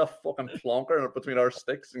game with a fucking plonker between our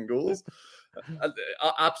sticks and goals.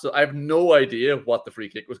 Absolutely, I have no idea what the free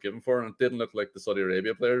kick was given for, and it didn't look like the Saudi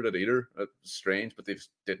Arabia player did either. It's strange, but they just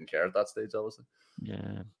didn't care at that stage, obviously.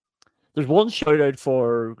 Yeah. There's one shout out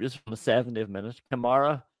for just from the 70th minute.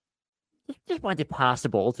 Kamara just wanted to pass the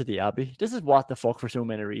ball to Diaby. This is what the fuck for so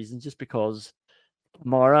many reasons. Just because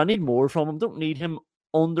Kamara, I need more from him. Don't need him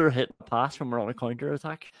under hit pass from around a counter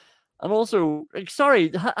attack. And also,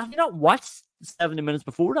 sorry, have you not watched 70 minutes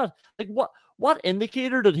before that? Like, what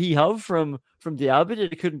indicator did he have from Diaby that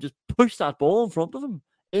he couldn't just push that ball in front of him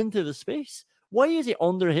into the space? Why is he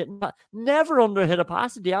under hitting? Never under hit a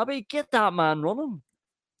pass to Diaby. Get that man running.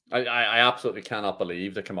 I absolutely cannot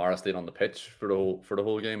believe that Kamara stayed on the pitch for the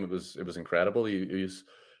whole game. It was incredible. He was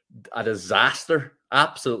a disaster,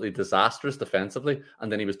 absolutely disastrous defensively,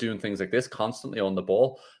 and then he was doing things like this constantly on the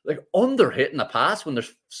ball, like under hitting a pass when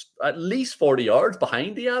there's at least 40 yards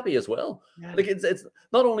behind Diaby as well. Yeah. Like it's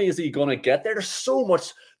not only is he going to get there, there's so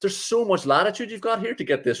much latitude you've got here to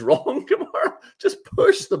get this wrong. Kamara, just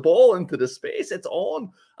push the ball into the space. It's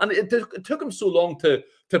on, and it took him so long to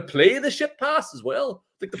play the shit pass as well.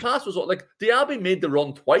 Like the pass was like Diaby made the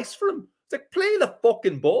run twice for him. It's like play the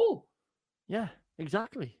fucking ball. Yeah.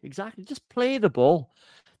 Exactly. Just play the ball.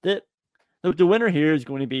 The winner here is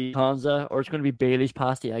going to be Konsa, or it's going to be Bailey's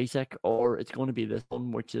past the Isaac, or it's going to be this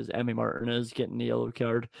one, which is Emi Martinez getting the yellow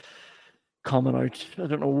card coming out. I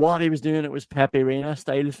don't know what he was doing. It was Pepe Reina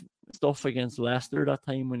style stuff against Leicester that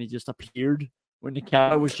time when he just appeared, when the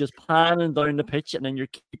car was just panning down the pitch and then your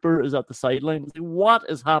keeper is at the sideline. Like, what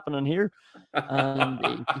is happening here?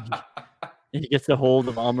 And he gets a hold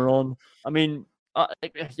of Almiron. I mean,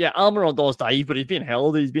 Almiron does dive, but he's being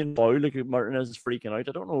held. He's being fouled. Like Martinez is freaking out.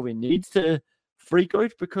 I don't know if he needs to freak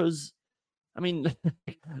out because, I mean,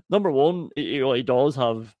 number one, he does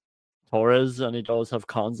have Torres and he does have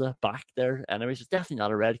Konsa back there. Anyways, it's definitely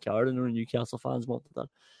not a red card. I know Newcastle fans wanted that.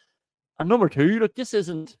 And number two, look, this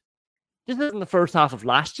isn't the first half of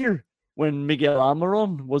last year when Miguel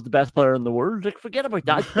Almiron was the best player in the world. Like, forget about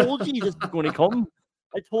that. I told you this was going to come.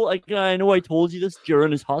 I know I told you this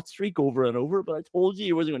during his hot streak over and over, but I told you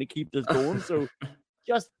he wasn't going to keep this going. So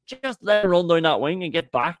just let him run down that wing and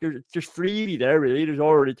get back. There's 3 there, really. There's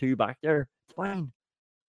already 2 back there. It's fine.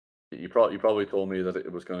 You probably told me that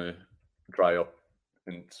it was going to dry up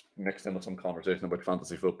and mixed in with some conversation about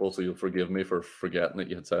fantasy football, so you'll forgive me for forgetting that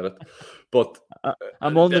you had said it. But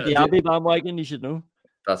I'm on the Diaby bandwagon, you should know.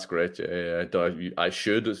 That's great. Yeah. I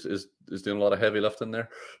should is doing a lot of heavy lifting there.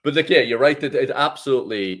 But like, yeah, you're right. It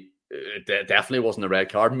absolutely, it definitely wasn't a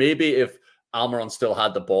red card. Maybe if Almiron still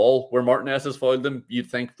had the ball where Martinez has fouled him,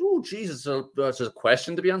 you'd think, oh, Jesus, that's a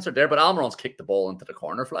question to be answered there. But Almiron's kicked the ball into the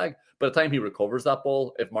corner flag. By the time he recovers that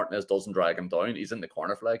ball, if Martinez doesn't drag him down, he's in the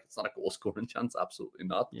corner flag. It's not a goal scoring chance. Absolutely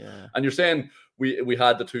not. Yeah. And you're saying we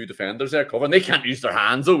had the 2 defenders there covering. They can't use their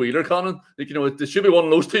hands either, Conan. Like, there should be one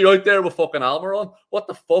of those 2 out there with fucking Almiron. What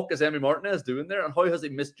the fuck is Emi Martinez doing there? And how has he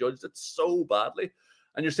misjudged it so badly?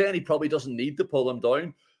 And you're saying he probably doesn't need to pull him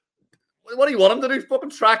down. What do you want him to do? Fucking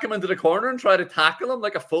track him into the corner and try to tackle him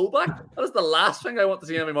like a fullback? That is the last thing I want to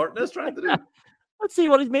see Emi Martinez trying to do. Let's see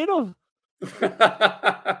what he's made of.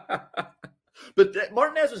 But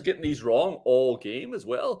Martinez was getting these wrong all game as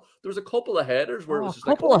well. There was a couple of headers where it was just a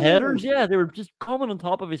couple of headers, yeah. They were just coming on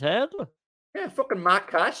top of his head. Yeah, fucking Matt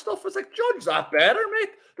Cash stuff. Was like, judge that better,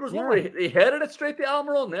 mate. There was one where he headed it straight to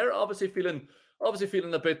Almiron there, obviously feeling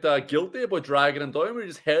a bit guilty about dragging him down, where he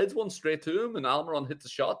just heads one straight to him and Almiron hits a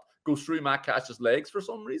shot, goes through Matt Cash's legs for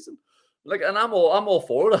some reason. Like, and I'm all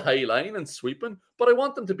for the high line and sweeping, but I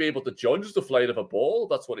want them to be able to judge the flight of a ball.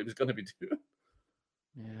 That's what he was going to be doing.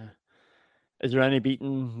 Yeah. Is there any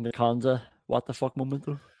beating the Konsa what the fuck moment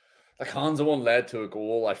though? The Konsa one led to a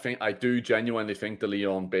goal. I do genuinely think the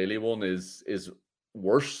Leon Bailey one is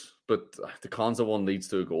worse, but the Konsa one leads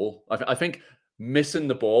to a goal. I think missing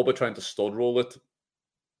the ball but trying to stud roll it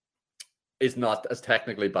is not as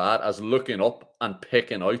technically bad as looking up and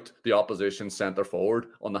picking out the opposition centre forward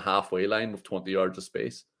on the halfway line with 20 yards of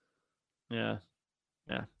space. Yeah.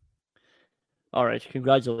 All right,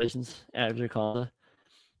 congratulations, Andrew Konsa.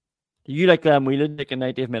 Do you like Glenn Whelan taking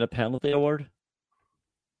 90th minute penalty award?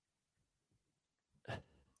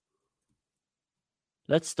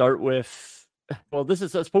 Let's start with, well, I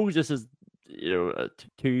suppose this is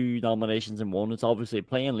 2 nominations in one. It's obviously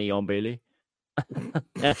playing Leon Bailey.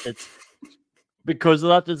 It's because of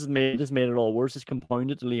that, this made it all worse. It's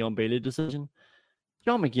compounded the Leon Bailey decision.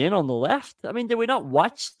 John McGinn on the left. I mean, did we not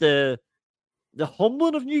watch the the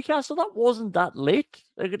humbling of Newcastle, that wasn't that late.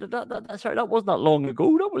 That wasn't that long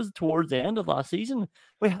ago. That was towards the end of last season.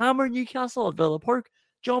 We hammered Newcastle at Villa Park.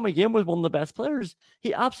 John McGinn was one of the best players.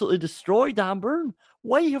 He absolutely destroyed Dan Burn.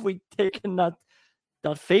 Why have we taken that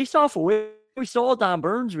face-off away? We saw Dan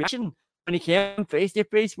Burn's reaction when he came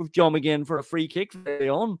face-to-face with John McGinn for a free kick very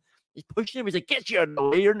on. He pushed him. He's like, get you out of the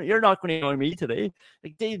way. You're not going to annoy me today.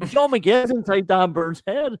 Like, John McGinn's inside Dan Burn's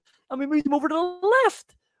head. And we moved him over to the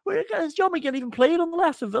left. Where has John McGinn even played on the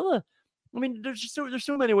left of Villa? I mean, there's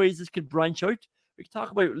so many ways this could branch out. We could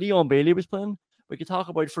talk about Leon Bailey was playing. We could talk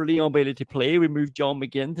about for Leon Bailey to play, we moved John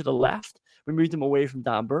McGinn to the left. We moved him away from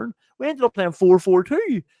Dan Burn. We ended up playing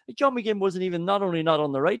 4-4-2. John McGinn wasn't even not only not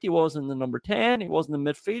on the right, he wasn't the number 10, he wasn't in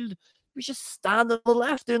midfield. He was just standing on the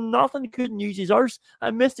left doing nothing. Couldn't use his arse.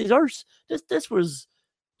 I missed his arse. This was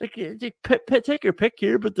like take your pick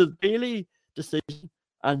here, but the Bailey decision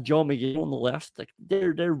and John McGinn on the left, like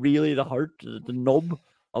they're really the heart, the nub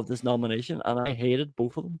of this nomination, and I hated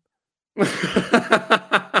both of them.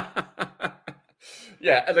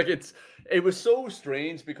 Yeah, like it was so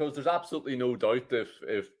strange because there's absolutely no doubt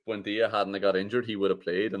if Buendia hadn't got injured, he would have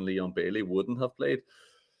played and Leon Bailey wouldn't have played.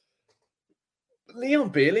 Leon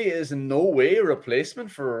Bailey is in no way a replacement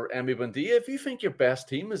for Emi Buendia. If you think your best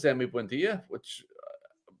team is Emi Buendia, which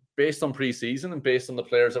based on pre-season and based on the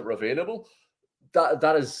players that were available,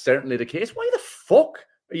 that is certainly the case. Why the fuck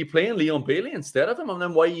are you playing Leon Bailey instead of him? And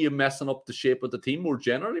then why are you messing up the shape of the team more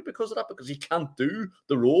generally because of that? Because he can't do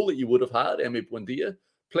the role that you would have had Emi Buendia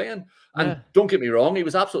playing. And don't get me wrong, he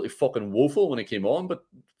was absolutely fucking woeful when he came on, but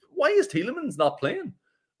why is Tielemans not playing?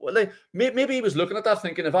 Well, maybe he was looking at that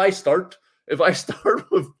thinking, if I start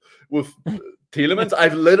with Tielemans,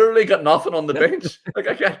 I've literally got nothing on the bench. Like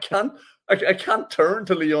I can't turn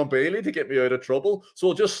to Leon Bailey to get me out of trouble. So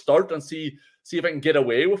I'll just start and see if I can get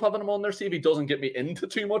away with having him on there, see if he doesn't get me into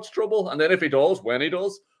too much trouble. And then if he does, when he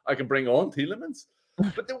does, I can bring on Tielemans.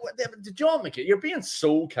 But the John McGinn, you're being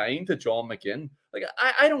so kind to John McGinn. Like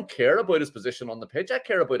I don't care about his position on the pitch. I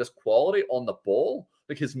care about his quality on the ball,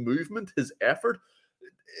 like his movement, his effort.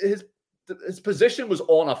 His position was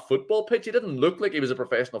on a football pitch. He didn't look like he was a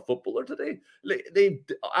professional footballer today. They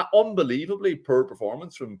unbelievably poor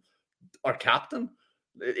performance from our captain.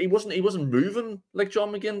 He wasn't moving like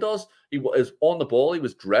John McGinn does. He was on the ball. He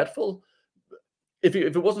was dreadful. If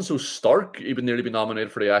it wasn't so stark, he would nearly be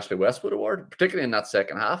nominated for the Ashley Westwood Award, particularly in that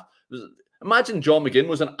second half. Imagine John McGinn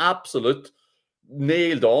was an absolute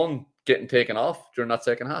nailed on getting taken off during that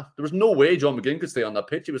second half. There was no way John McGinn could stay on that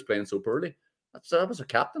pitch. He was playing so poorly. That was our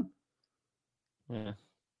captain. Yeah.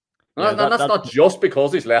 And that's not just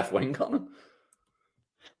because he's left wing, Colin.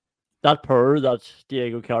 That that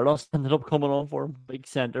Diego Carlos ended up coming on for him. Big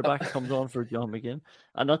centre back comes on for John McGinn.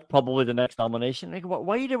 And that's probably the next nomination. Like,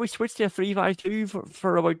 why did we switch to a 3-5-2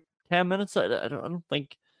 for about 10 minutes? I don't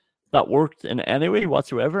think that worked in any way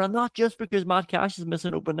whatsoever. And not just because Matt Cash is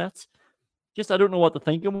missing open nets. Just I don't know what the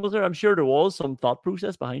thinking was there. I'm sure there was some thought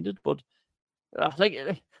process behind it. But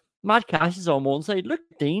Matt Cash is on one side. Look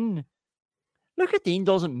at Dean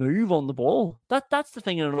doesn't move on the ball. That's the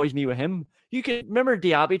thing that annoys me with him. You can remember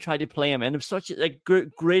Diaby tried to play him in. It was such a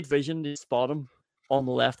great vision to spot him on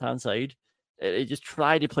the left-hand side. He just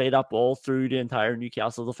tried to play that ball through the entire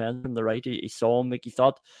Newcastle defense from the right. He saw him, like he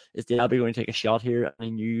thought, is Diaby going to take a shot here? And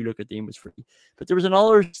he knew Luca Dean was free. But there was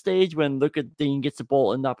another stage when Luca Dean gets the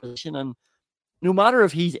ball in that position, and no matter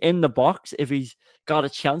if he's in the box, if he's got a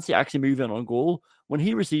chance to actually move in on goal, when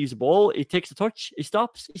he receives the ball, he takes a touch, he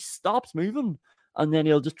stops moving, and then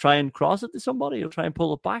he'll just try and cross it to somebody. He'll try and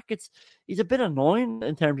pull it back. He's a bit annoying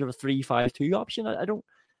in terms of a 3-5-2 option. I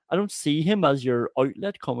don't see him as your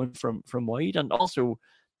outlet coming from wide, and also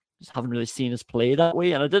just haven't really seen us play that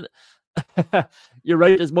way. And I did. You're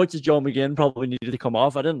right. As much as John McGinn probably needed to come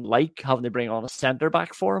off, I didn't like having to bring on a centre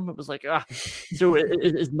back for him. It was like, so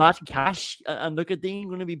is Matt Cash and Luca Dean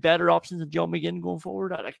going to be better options than John McGinn going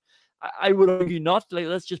forward? I would argue not. Like,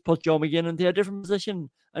 let's just put John McGinn into a different position.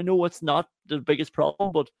 I know it's not the biggest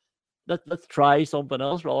problem, but let's try something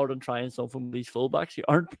else rather than trying something with these fullbacks who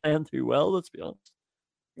aren't playing too well. Let's be honest.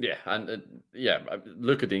 Yeah, and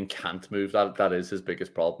Luca Dean can't move. That is his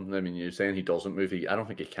biggest problem. I mean, you're saying he doesn't move. I don't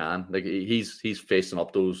think he can. Like he's facing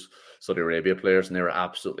up those Saudi Arabia players, and they were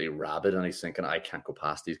absolutely rabid. And he's thinking, I can't go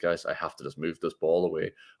past these guys. I have to just move this ball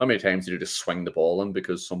away. How many times did he just swing the ball in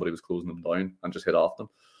because somebody was closing them down and just hit off them?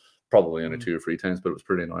 Probably only 2 or 3 times, but it was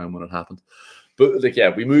pretty annoying when it happened. But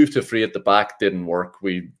we moved to 3 at the back, didn't work.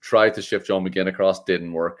 We tried to shift John McGinn across,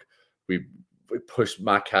 didn't work. We pushed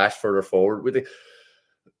Matt Cash further forward.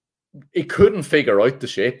 He couldn't figure out the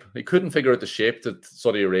shape. He couldn't figure out the shape that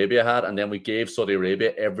Saudi Arabia had, and then we gave Saudi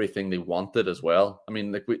Arabia everything they wanted as well. I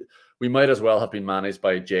mean, we might as well have been managed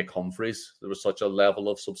by Jake Humphries. There was such a level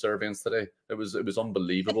of subservience today. It was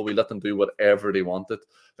unbelievable. We let them do whatever they wanted.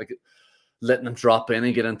 Like, letting them drop in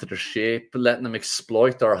and get into their shape, letting them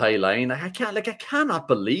exploit our high line. I cannot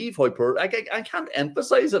believe how poor. I can't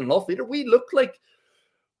emphasize it enough either. We looked like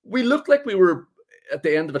we were at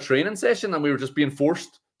the end of a training session and we were just being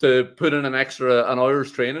forced to put in an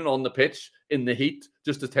hour's training on the pitch in the heat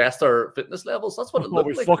just to test our fitness levels. That's what it looked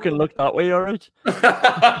like. We fucking looked that way, all right.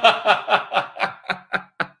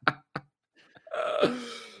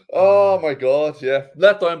 Oh my God, yeah.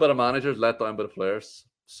 Let down by the managers, let down by the players.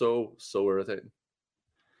 So irritating.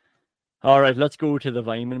 All right, let's go to the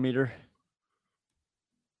Weimann meter.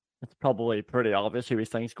 It's probably pretty obvious who he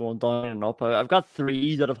thinks going down and up. I've got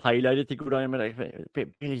 3 that have highlighted to go down, but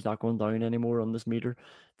he's not going down anymore on this meter.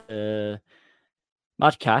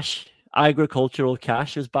 Matt Cash, agricultural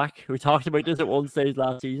Cash, is back. We talked about this at one stage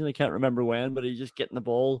last season. I can't remember when, but he's just getting the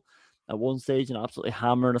ball at one stage and absolutely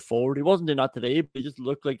hammering it forward. He wasn't doing that today, but he just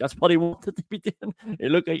looked like that's what he wanted to be doing.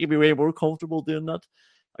 It looked like he'd be way more comfortable doing that.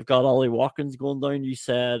 I've got Ollie Watkins going down. You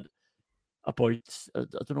said about, I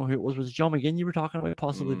don't know who it was it John McGinn you were talking about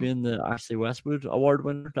possibly being the Ashley Westwood award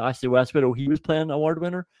winner? The Ashley Westwood, he was playing award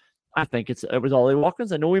winner. I think it was Ollie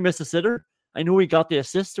Watkins. I know he missed a sitter. I know he got the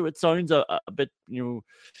assist, so it sounds a bit,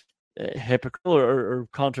 hypocritical or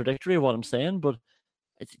contradictory of what I'm saying, but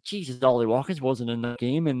Jesus, Ollie Watkins wasn't in that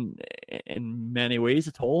game in many ways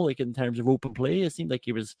at all, like in terms of open play. It seemed like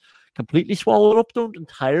he was completely swallowed up. Don't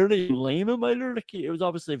entirely blame him either. Like, it was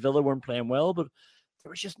obviously Villa weren't playing well, but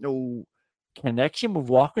there was just no connection with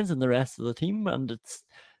Watkins and the rest of the team, and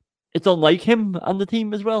it's unlike him and the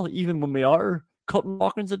team as well. Even when we are cutting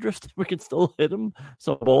Watkins adrift, we can still hit him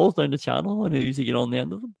some balls down the channel and easy get on the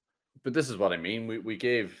end of them. But this is what I mean. We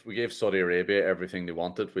gave Saudi Arabia everything they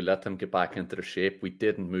wanted. We let them get back into their shape. We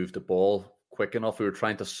didn't move the ball quick enough. We were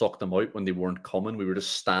trying to suck them out when they weren't coming. We were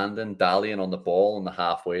just standing, dallying on the ball on the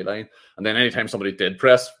halfway line. And then anytime somebody did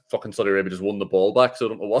press, fucking Saudi Arabia just won the ball back. So I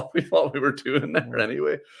don't know what we thought we were doing there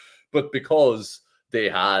anyway. But because they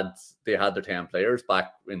had their 10 players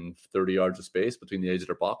back in 30 yards of space between the edge of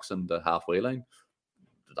their box and the halfway line,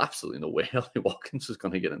 there's absolutely no way Ollie Watkins was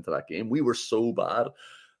going to get into that game. We were so bad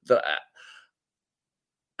that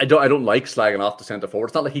I don't like slagging off the centre forward.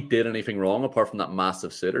 It's not like he did anything wrong apart from that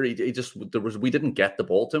massive sitter. We didn't get the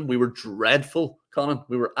ball to him. We were dreadful, Conan.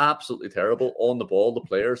 We were absolutely terrible on the ball, the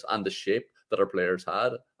players, and the shape that our players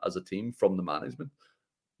had as a team from the management.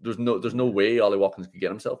 There's no way Ollie Watkins could get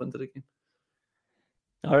himself into the game.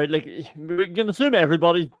 All right, like, we can assume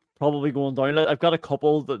everybody's probably going down. I've got a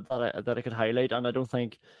couple that I could highlight, and I don't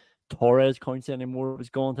think Torres counts anymore. Was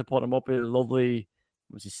going to put him up a lovely.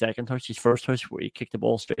 Was his second touch, his first touch, where he kicked the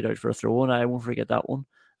ball straight out for a throw, and I won't forget that one.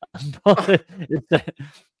 But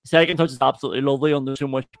second touch is absolutely lovely under so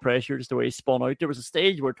much pressure, just the way he spun out. There was a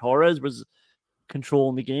stage where Torres was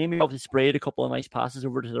controlling the game. He obviously sprayed a couple of nice passes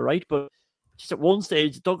over to the right, but just at one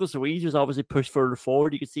stage, Douglas Luiz was obviously pushed further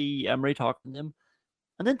forward. You could see Emery talking to him.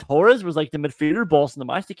 And then Torres was like the midfielder bossing the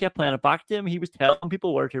match. They kept playing it back to him. He was telling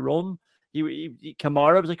people where to run.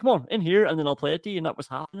 Kamara was like, come on, in here, and then I'll play it to you. And that was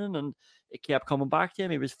happening, and it kept coming back to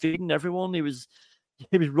him. He was feeding everyone. He was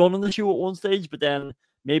running the show at one stage, but then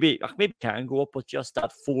maybe can go up, but just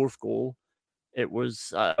that fourth goal, it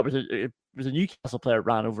was a Newcastle player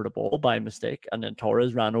ran over the ball by mistake, and then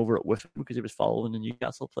Torres ran over it with him because he was following the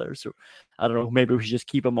Newcastle player. So I don't know, maybe we should just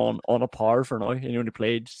keep him on a par for now. He only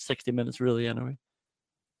played 60 minutes really anyway.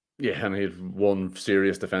 Yeah, and he had one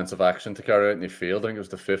serious defensive action to carry out and he failed. I think it was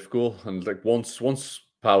the 5th goal. And like once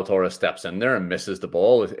Pau Torres steps in there and misses the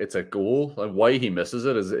ball, it's a goal. Like, why he misses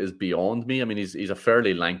it is beyond me. I mean, he's a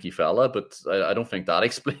fairly lanky fella, but I don't think that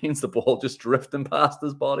explains the ball just drifting past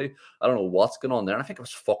his body. I don't know what's going on there. And I think it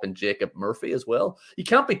was fucking Jacob Murphy as well. You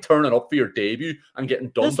can't be turning up for your debut and getting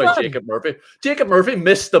done by Jacob Murphy. Jacob Murphy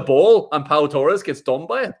missed the ball and Pau Torres gets done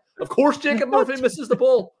by it. Of course Jacob Murphy misses the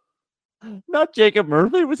ball. Not Jacob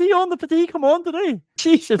Murphy. Was he on the Petit Come On today?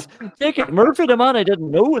 Jesus. Jacob Murphy, the man I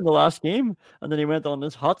didn't know in the last game. And then he went on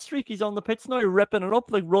this hot streak. He's on the pitch now, ripping it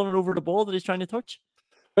up, like running over the ball that he's trying to touch.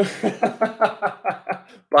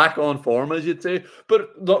 Back on form, as you'd say.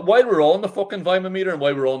 But while we're on the fucking Weimann meter and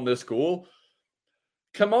while we're on this goal,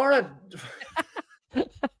 Kamara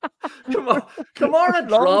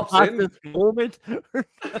drops in.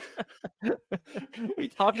 We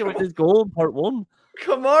talked about this goal in part 1.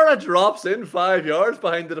 Kamara drops in 5 yards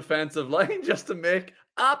behind the defensive line just to make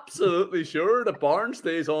absolutely sure that Barnes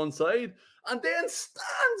stays onside, and then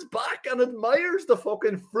stands back and admires the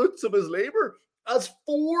fucking fruits of his labour as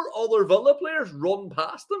 4 other Villa players run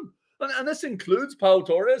past him. And this includes Pau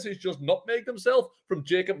Torres, who's just nutmegged himself from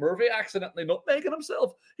Jacob Murphy accidentally nutmegging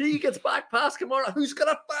himself. He gets back past Kamara, who's got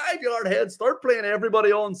a 5-yard head start playing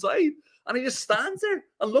everybody on side. And he just stands there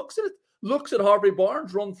and looks at it. Looks at Harvey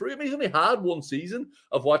Barnes run through. I mean, he's only had one season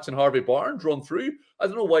of watching Harvey Barnes run through. I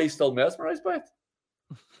don't know why he's still mesmerised by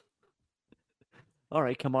it. All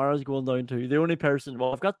right, Kamara's going down too. The only person,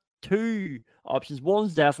 well, I've got two options.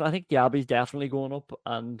 One's definitely, I think Diaby's definitely going up,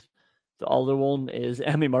 and the other one is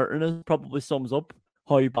Emi Martinez. Probably sums up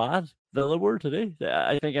how bad Villa were today.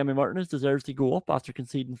 I think Emi Martinez deserves to go up after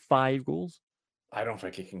conceding 5 goals. I don't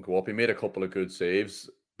think he can go up. He made a couple of good saves,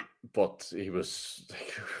 but he was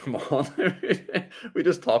like, come on. We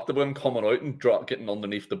just talked about him coming out and getting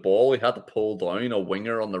underneath the ball. He had to pull down a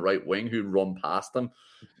winger on the right wing who run past him.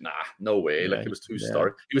 Nah, no way. Like, it was too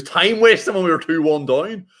stark. He was time wasting when we were 2-1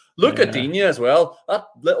 down. Look at Digne as well. That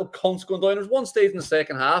little cunt's going down. There's one stage in the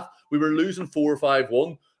second half. We were losing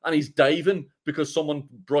 4-5-1, and he's diving because someone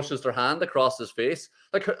brushes their hand across his face.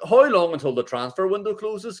 Like, how long until the transfer window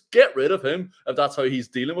closes? Get rid of him if that's how he's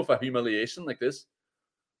dealing with a humiliation like this.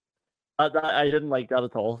 I didn't like that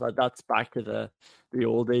at all. That's back to the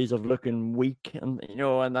old days of looking weak and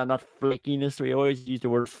that flakiness. We always use the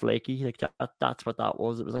word flaky. Like that's what that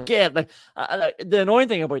was. It was like, yeah. The annoying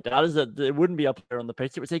thing about that is that it wouldn't be up there on the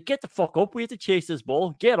pitch. It would say, "Get the fuck up. We have to chase this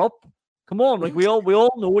ball. Get up. Come on." Like we all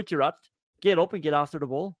know what you're at. Get up and get after the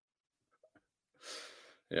ball.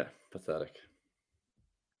 Yeah, pathetic.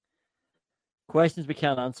 Questions we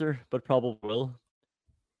can't answer, but probably will.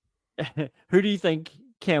 Who do you think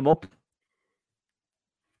came up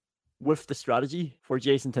with the strategy for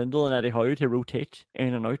Jason Tindall and Eddie Howe to rotate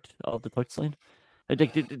in and out of the touchline? I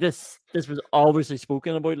think this was obviously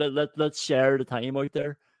spoken about. Let's share the time out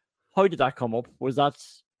there. How did that come up? Was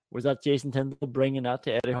that Jason Tindall bringing that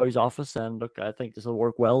to Eddie Howe's office? And look, I think this will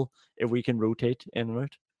work well if we can rotate in and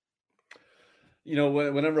out. You know,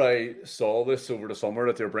 whenever I saw this over the summer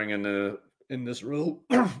that they're bringing in this rule,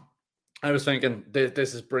 I was thinking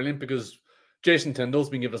this is brilliant because Jason Tindall's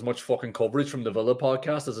been given as much fucking coverage from the Villa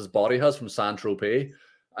podcast as his body has from Saint-Tropez.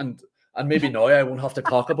 And maybe now I won't have to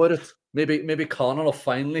talk about it. Maybe Conor will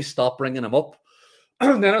finally stop bringing him up.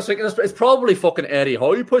 And then I was thinking, it's probably fucking Eddie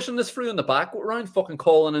Howe pushing this through in the back around, fucking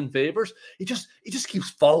calling in favours. He just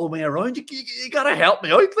keeps following me around. You got to help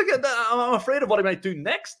me out. Like, I'm afraid of what he might do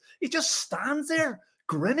next. He just stands there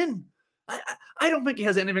grinning. I don't think he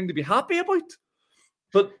has anything to be happy about.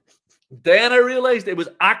 But then I realized it was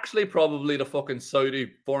actually probably the fucking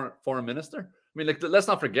Saudi foreign minister. I mean, like, let's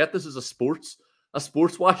not forget this is a sports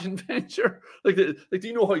washing venture. Like, do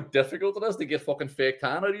you know how difficult it is to get fucking fake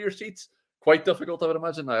tan out of your seats? Quite difficult, I would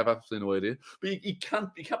imagine. I have absolutely no idea. But you can't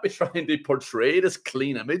be trying to portray this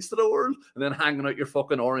clean image to the world and then hanging out your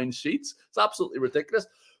fucking orange sheets. It's absolutely ridiculous.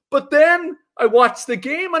 But then I watched the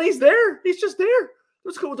game and he's there. He's just there.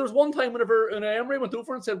 There was one time whenever Emery went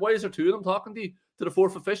over and said, "Why is there 2 of them talking to the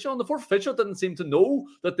fourth official?" And the fourth official didn't seem to know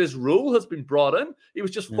that this rule has been brought in. He was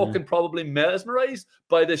just fucking probably mesmerised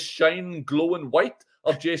by this shining, glowing white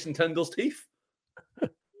of Jason Tindall's teeth.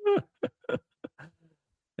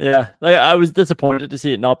 Yeah, like, I was disappointed to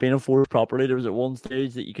see it not being enforced properly. There was at one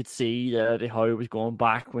stage that you could see that Howe was going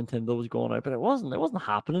back when Tindall was going out, but it wasn't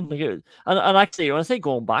happening. Like and actually, when I say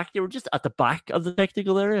going back, they were just at the back of the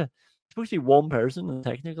technical area. It's supposed to be one person in the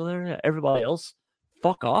technical area. Everybody else,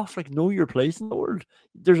 fuck off. Like, know your place in the world.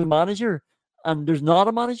 There's a manager, and there's not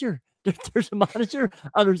a manager. There's a manager,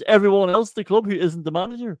 and there's everyone else in the club who isn't the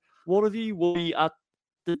manager. One of you will be at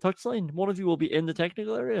the touchline. One of you will be in the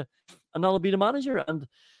technical area, and that'll be the manager. And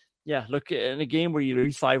yeah, look, in a game where you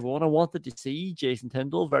lose 5-1, I wanted to see Jason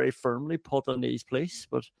Tindall very firmly put in his place,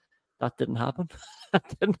 but that didn't happen.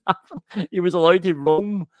 That didn't happen. He was allowed to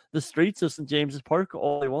roam the streets of St. James's Park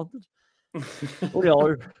all he wanted. Only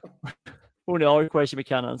other question we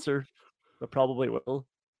can't answer, but probably will.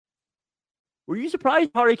 Were you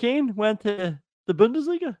surprised Harry Kane went to the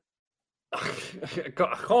Bundesliga?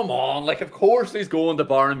 Come on, like, of course he's going to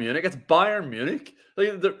Bayern Munich. It's Bayern Munich.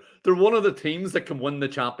 Like, they're one of the teams that can win the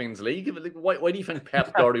Champions League. Like, why do you think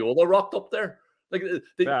Pep Guardiola rocked up there? Like,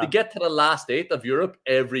 they get to the last 8 of Europe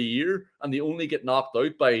every year, and they only get knocked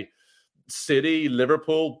out by City,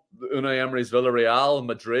 Liverpool, Unai Emery's Villarreal,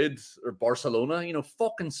 Madrid, or Barcelona. You know,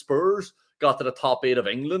 fucking Spurs got to the top 8 of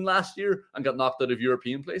England last year and got knocked out of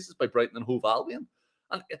European places by Brighton and Hove Albion.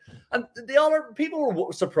 And the other people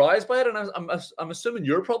were surprised by it, and I'm assuming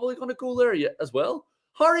you're probably going to go there as well.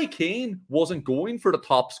 Harry Kane wasn't going for the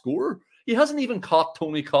top scorer. He hasn't even caught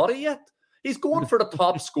Tony Cottee yet. He's going for the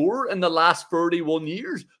top scorer in the last 31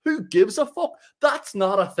 years. Who gives a fuck? That's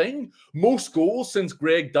not a thing. Most goals since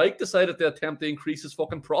Greg Dyke decided to attempt to increase his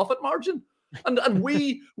fucking profit margin. And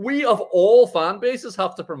we of all fan bases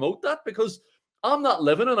have to promote that, because I'm not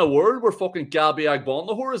living in a world where fucking Gabby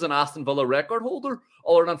Agbonlahor is an Aston Villa record holder,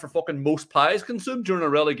 other than for fucking most pies consumed during a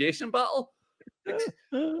relegation battle.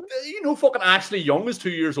 You know, fucking Ashley Young is 2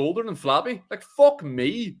 years older than Flabby. Like, fuck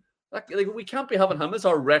me. Like, we can't be having him as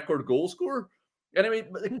our record goal scorer. Anyway,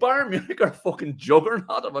 like, Bayern Munich are a fucking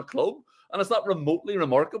juggernaut of a club, and it's not remotely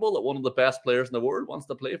remarkable that one of the best players in the world wants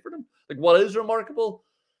to play for them. Like, what is remarkable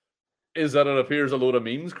is that it appears a load of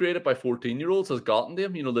memes created by 14-year-olds has gotten to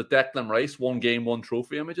him. You know, the Declan Rice 1 game, 1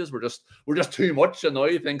 trophy images were just too much, and now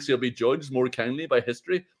he thinks he'll be judged more kindly by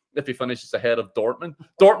history if he finishes ahead of Dortmund.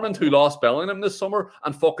 Dortmund, who lost Bellingham this summer,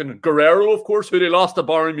 and fucking Guerrero, of course, who they lost to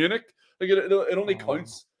Bayern Munich. Like, it only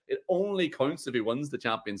counts. It only counts if he wins the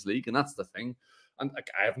Champions League, and that's the thing. And like,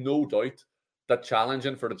 I have no doubt that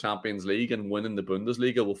challenging for the Champions League and winning the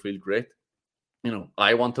Bundesliga will feel great. You know,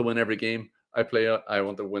 I want to win every game I play. I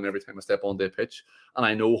want to win every time I step on the pitch. And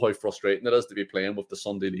I know how frustrating it is to be playing with the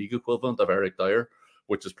Sunday League equivalent of Eric Dyer,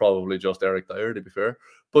 which is probably just Eric Dyer, to be fair.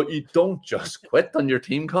 But you don't just quit on your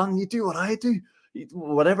team, Con. You do what I do.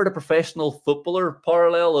 Whatever the professional footballer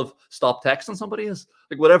parallel of stop texting somebody is,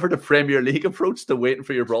 like whatever the Premier League approach to waiting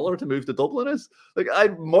for your brother to move to Dublin is, like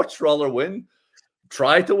I'd much rather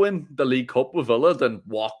try to win the League Cup with Villa than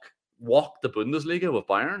walk the Bundesliga with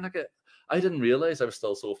Bayern. Like I didn't realize I was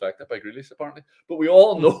still so affected by Grealish, apparently. But we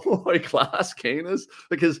all know how class Kane is,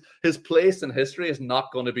 because his place in history is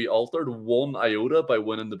not going to be altered one iota by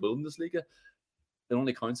winning the Bundesliga. It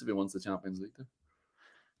only counts if he wins the Champions League.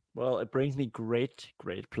 Well, it brings me great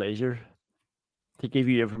pleasure to give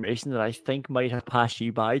you information that I think might have passed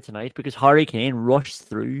you by tonight, because Harry Kane rushed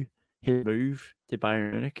through his move to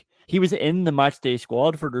Bayern Munich. He was in the matchday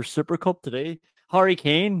squad for their Super Cup today. Harry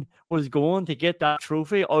Kane was going to get that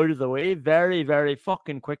trophy out of the way very, very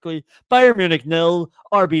fucking quickly. Bayern Munich 0,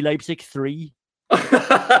 RB Leipzig 3.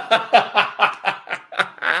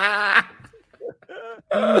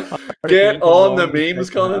 Get on the memes,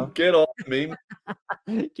 Colin. Get on the memes.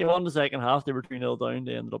 Came on the second half. They were 3-0 down.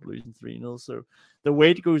 They ended up losing 3-0. So the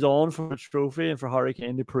wait goes on for the trophy and for Harry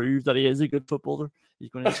Kane to prove that he is a good footballer. He's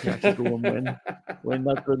going to actually go and win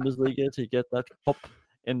that Bundesliga to get that cup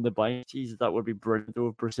in the bank. Jesus, that would be brilliant though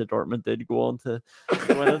if Borussia Dortmund did go on to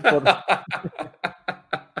win it. But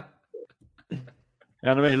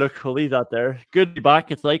anyway, look, we'll leave that there. Good to be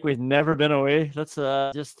back. It's like we've never been away. Let's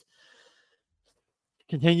just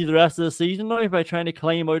continue the rest of the season now by trying to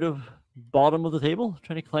climb out of bottom of the table,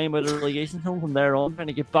 trying to climb out of the relegation zone from there on, trying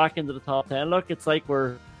to get back into the top 10. Look, it's like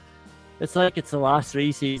it's the last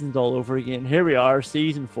 3 seasons all over again. Here we are,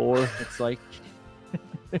 season 4. It's like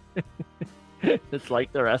it's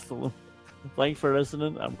like the rest of them. Thanks for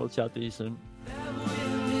listening, and we'll chat to you soon. That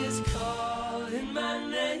wind is calling my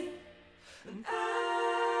name, and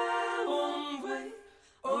I won't wait,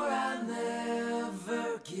 or I'll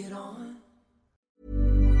never get on.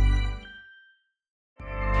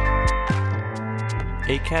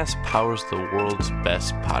 Acast powers the world's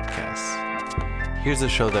best podcasts. Here's a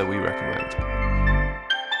show that we recommend.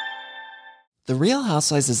 The Real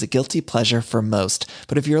Housewives is a guilty pleasure for most,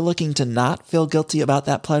 but if you're looking to not feel guilty about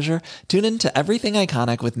that pleasure, tune in to Everything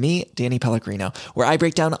Iconic with me, Danny Pellegrino, where I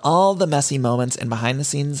break down all the messy moments and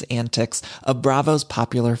behind-the-scenes antics of Bravo's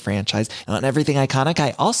popular franchise. And on Everything Iconic,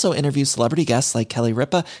 I also interview celebrity guests like Kelly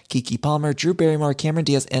Ripa, Keke Palmer, Drew Barrymore, Cameron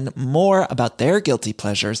Diaz, and more about their guilty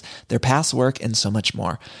pleasures, their past work, and so much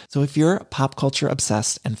more. So if you're pop culture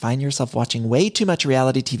obsessed and find yourself watching way too much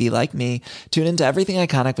reality TV like me, tune into Everything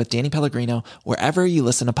Iconic with Danny Pellegrino, wherever you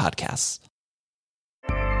listen to podcasts.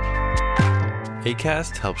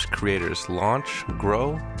 Acast helps creators launch,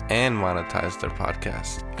 grow, and monetize their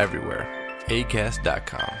podcasts everywhere.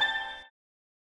 Acast.com.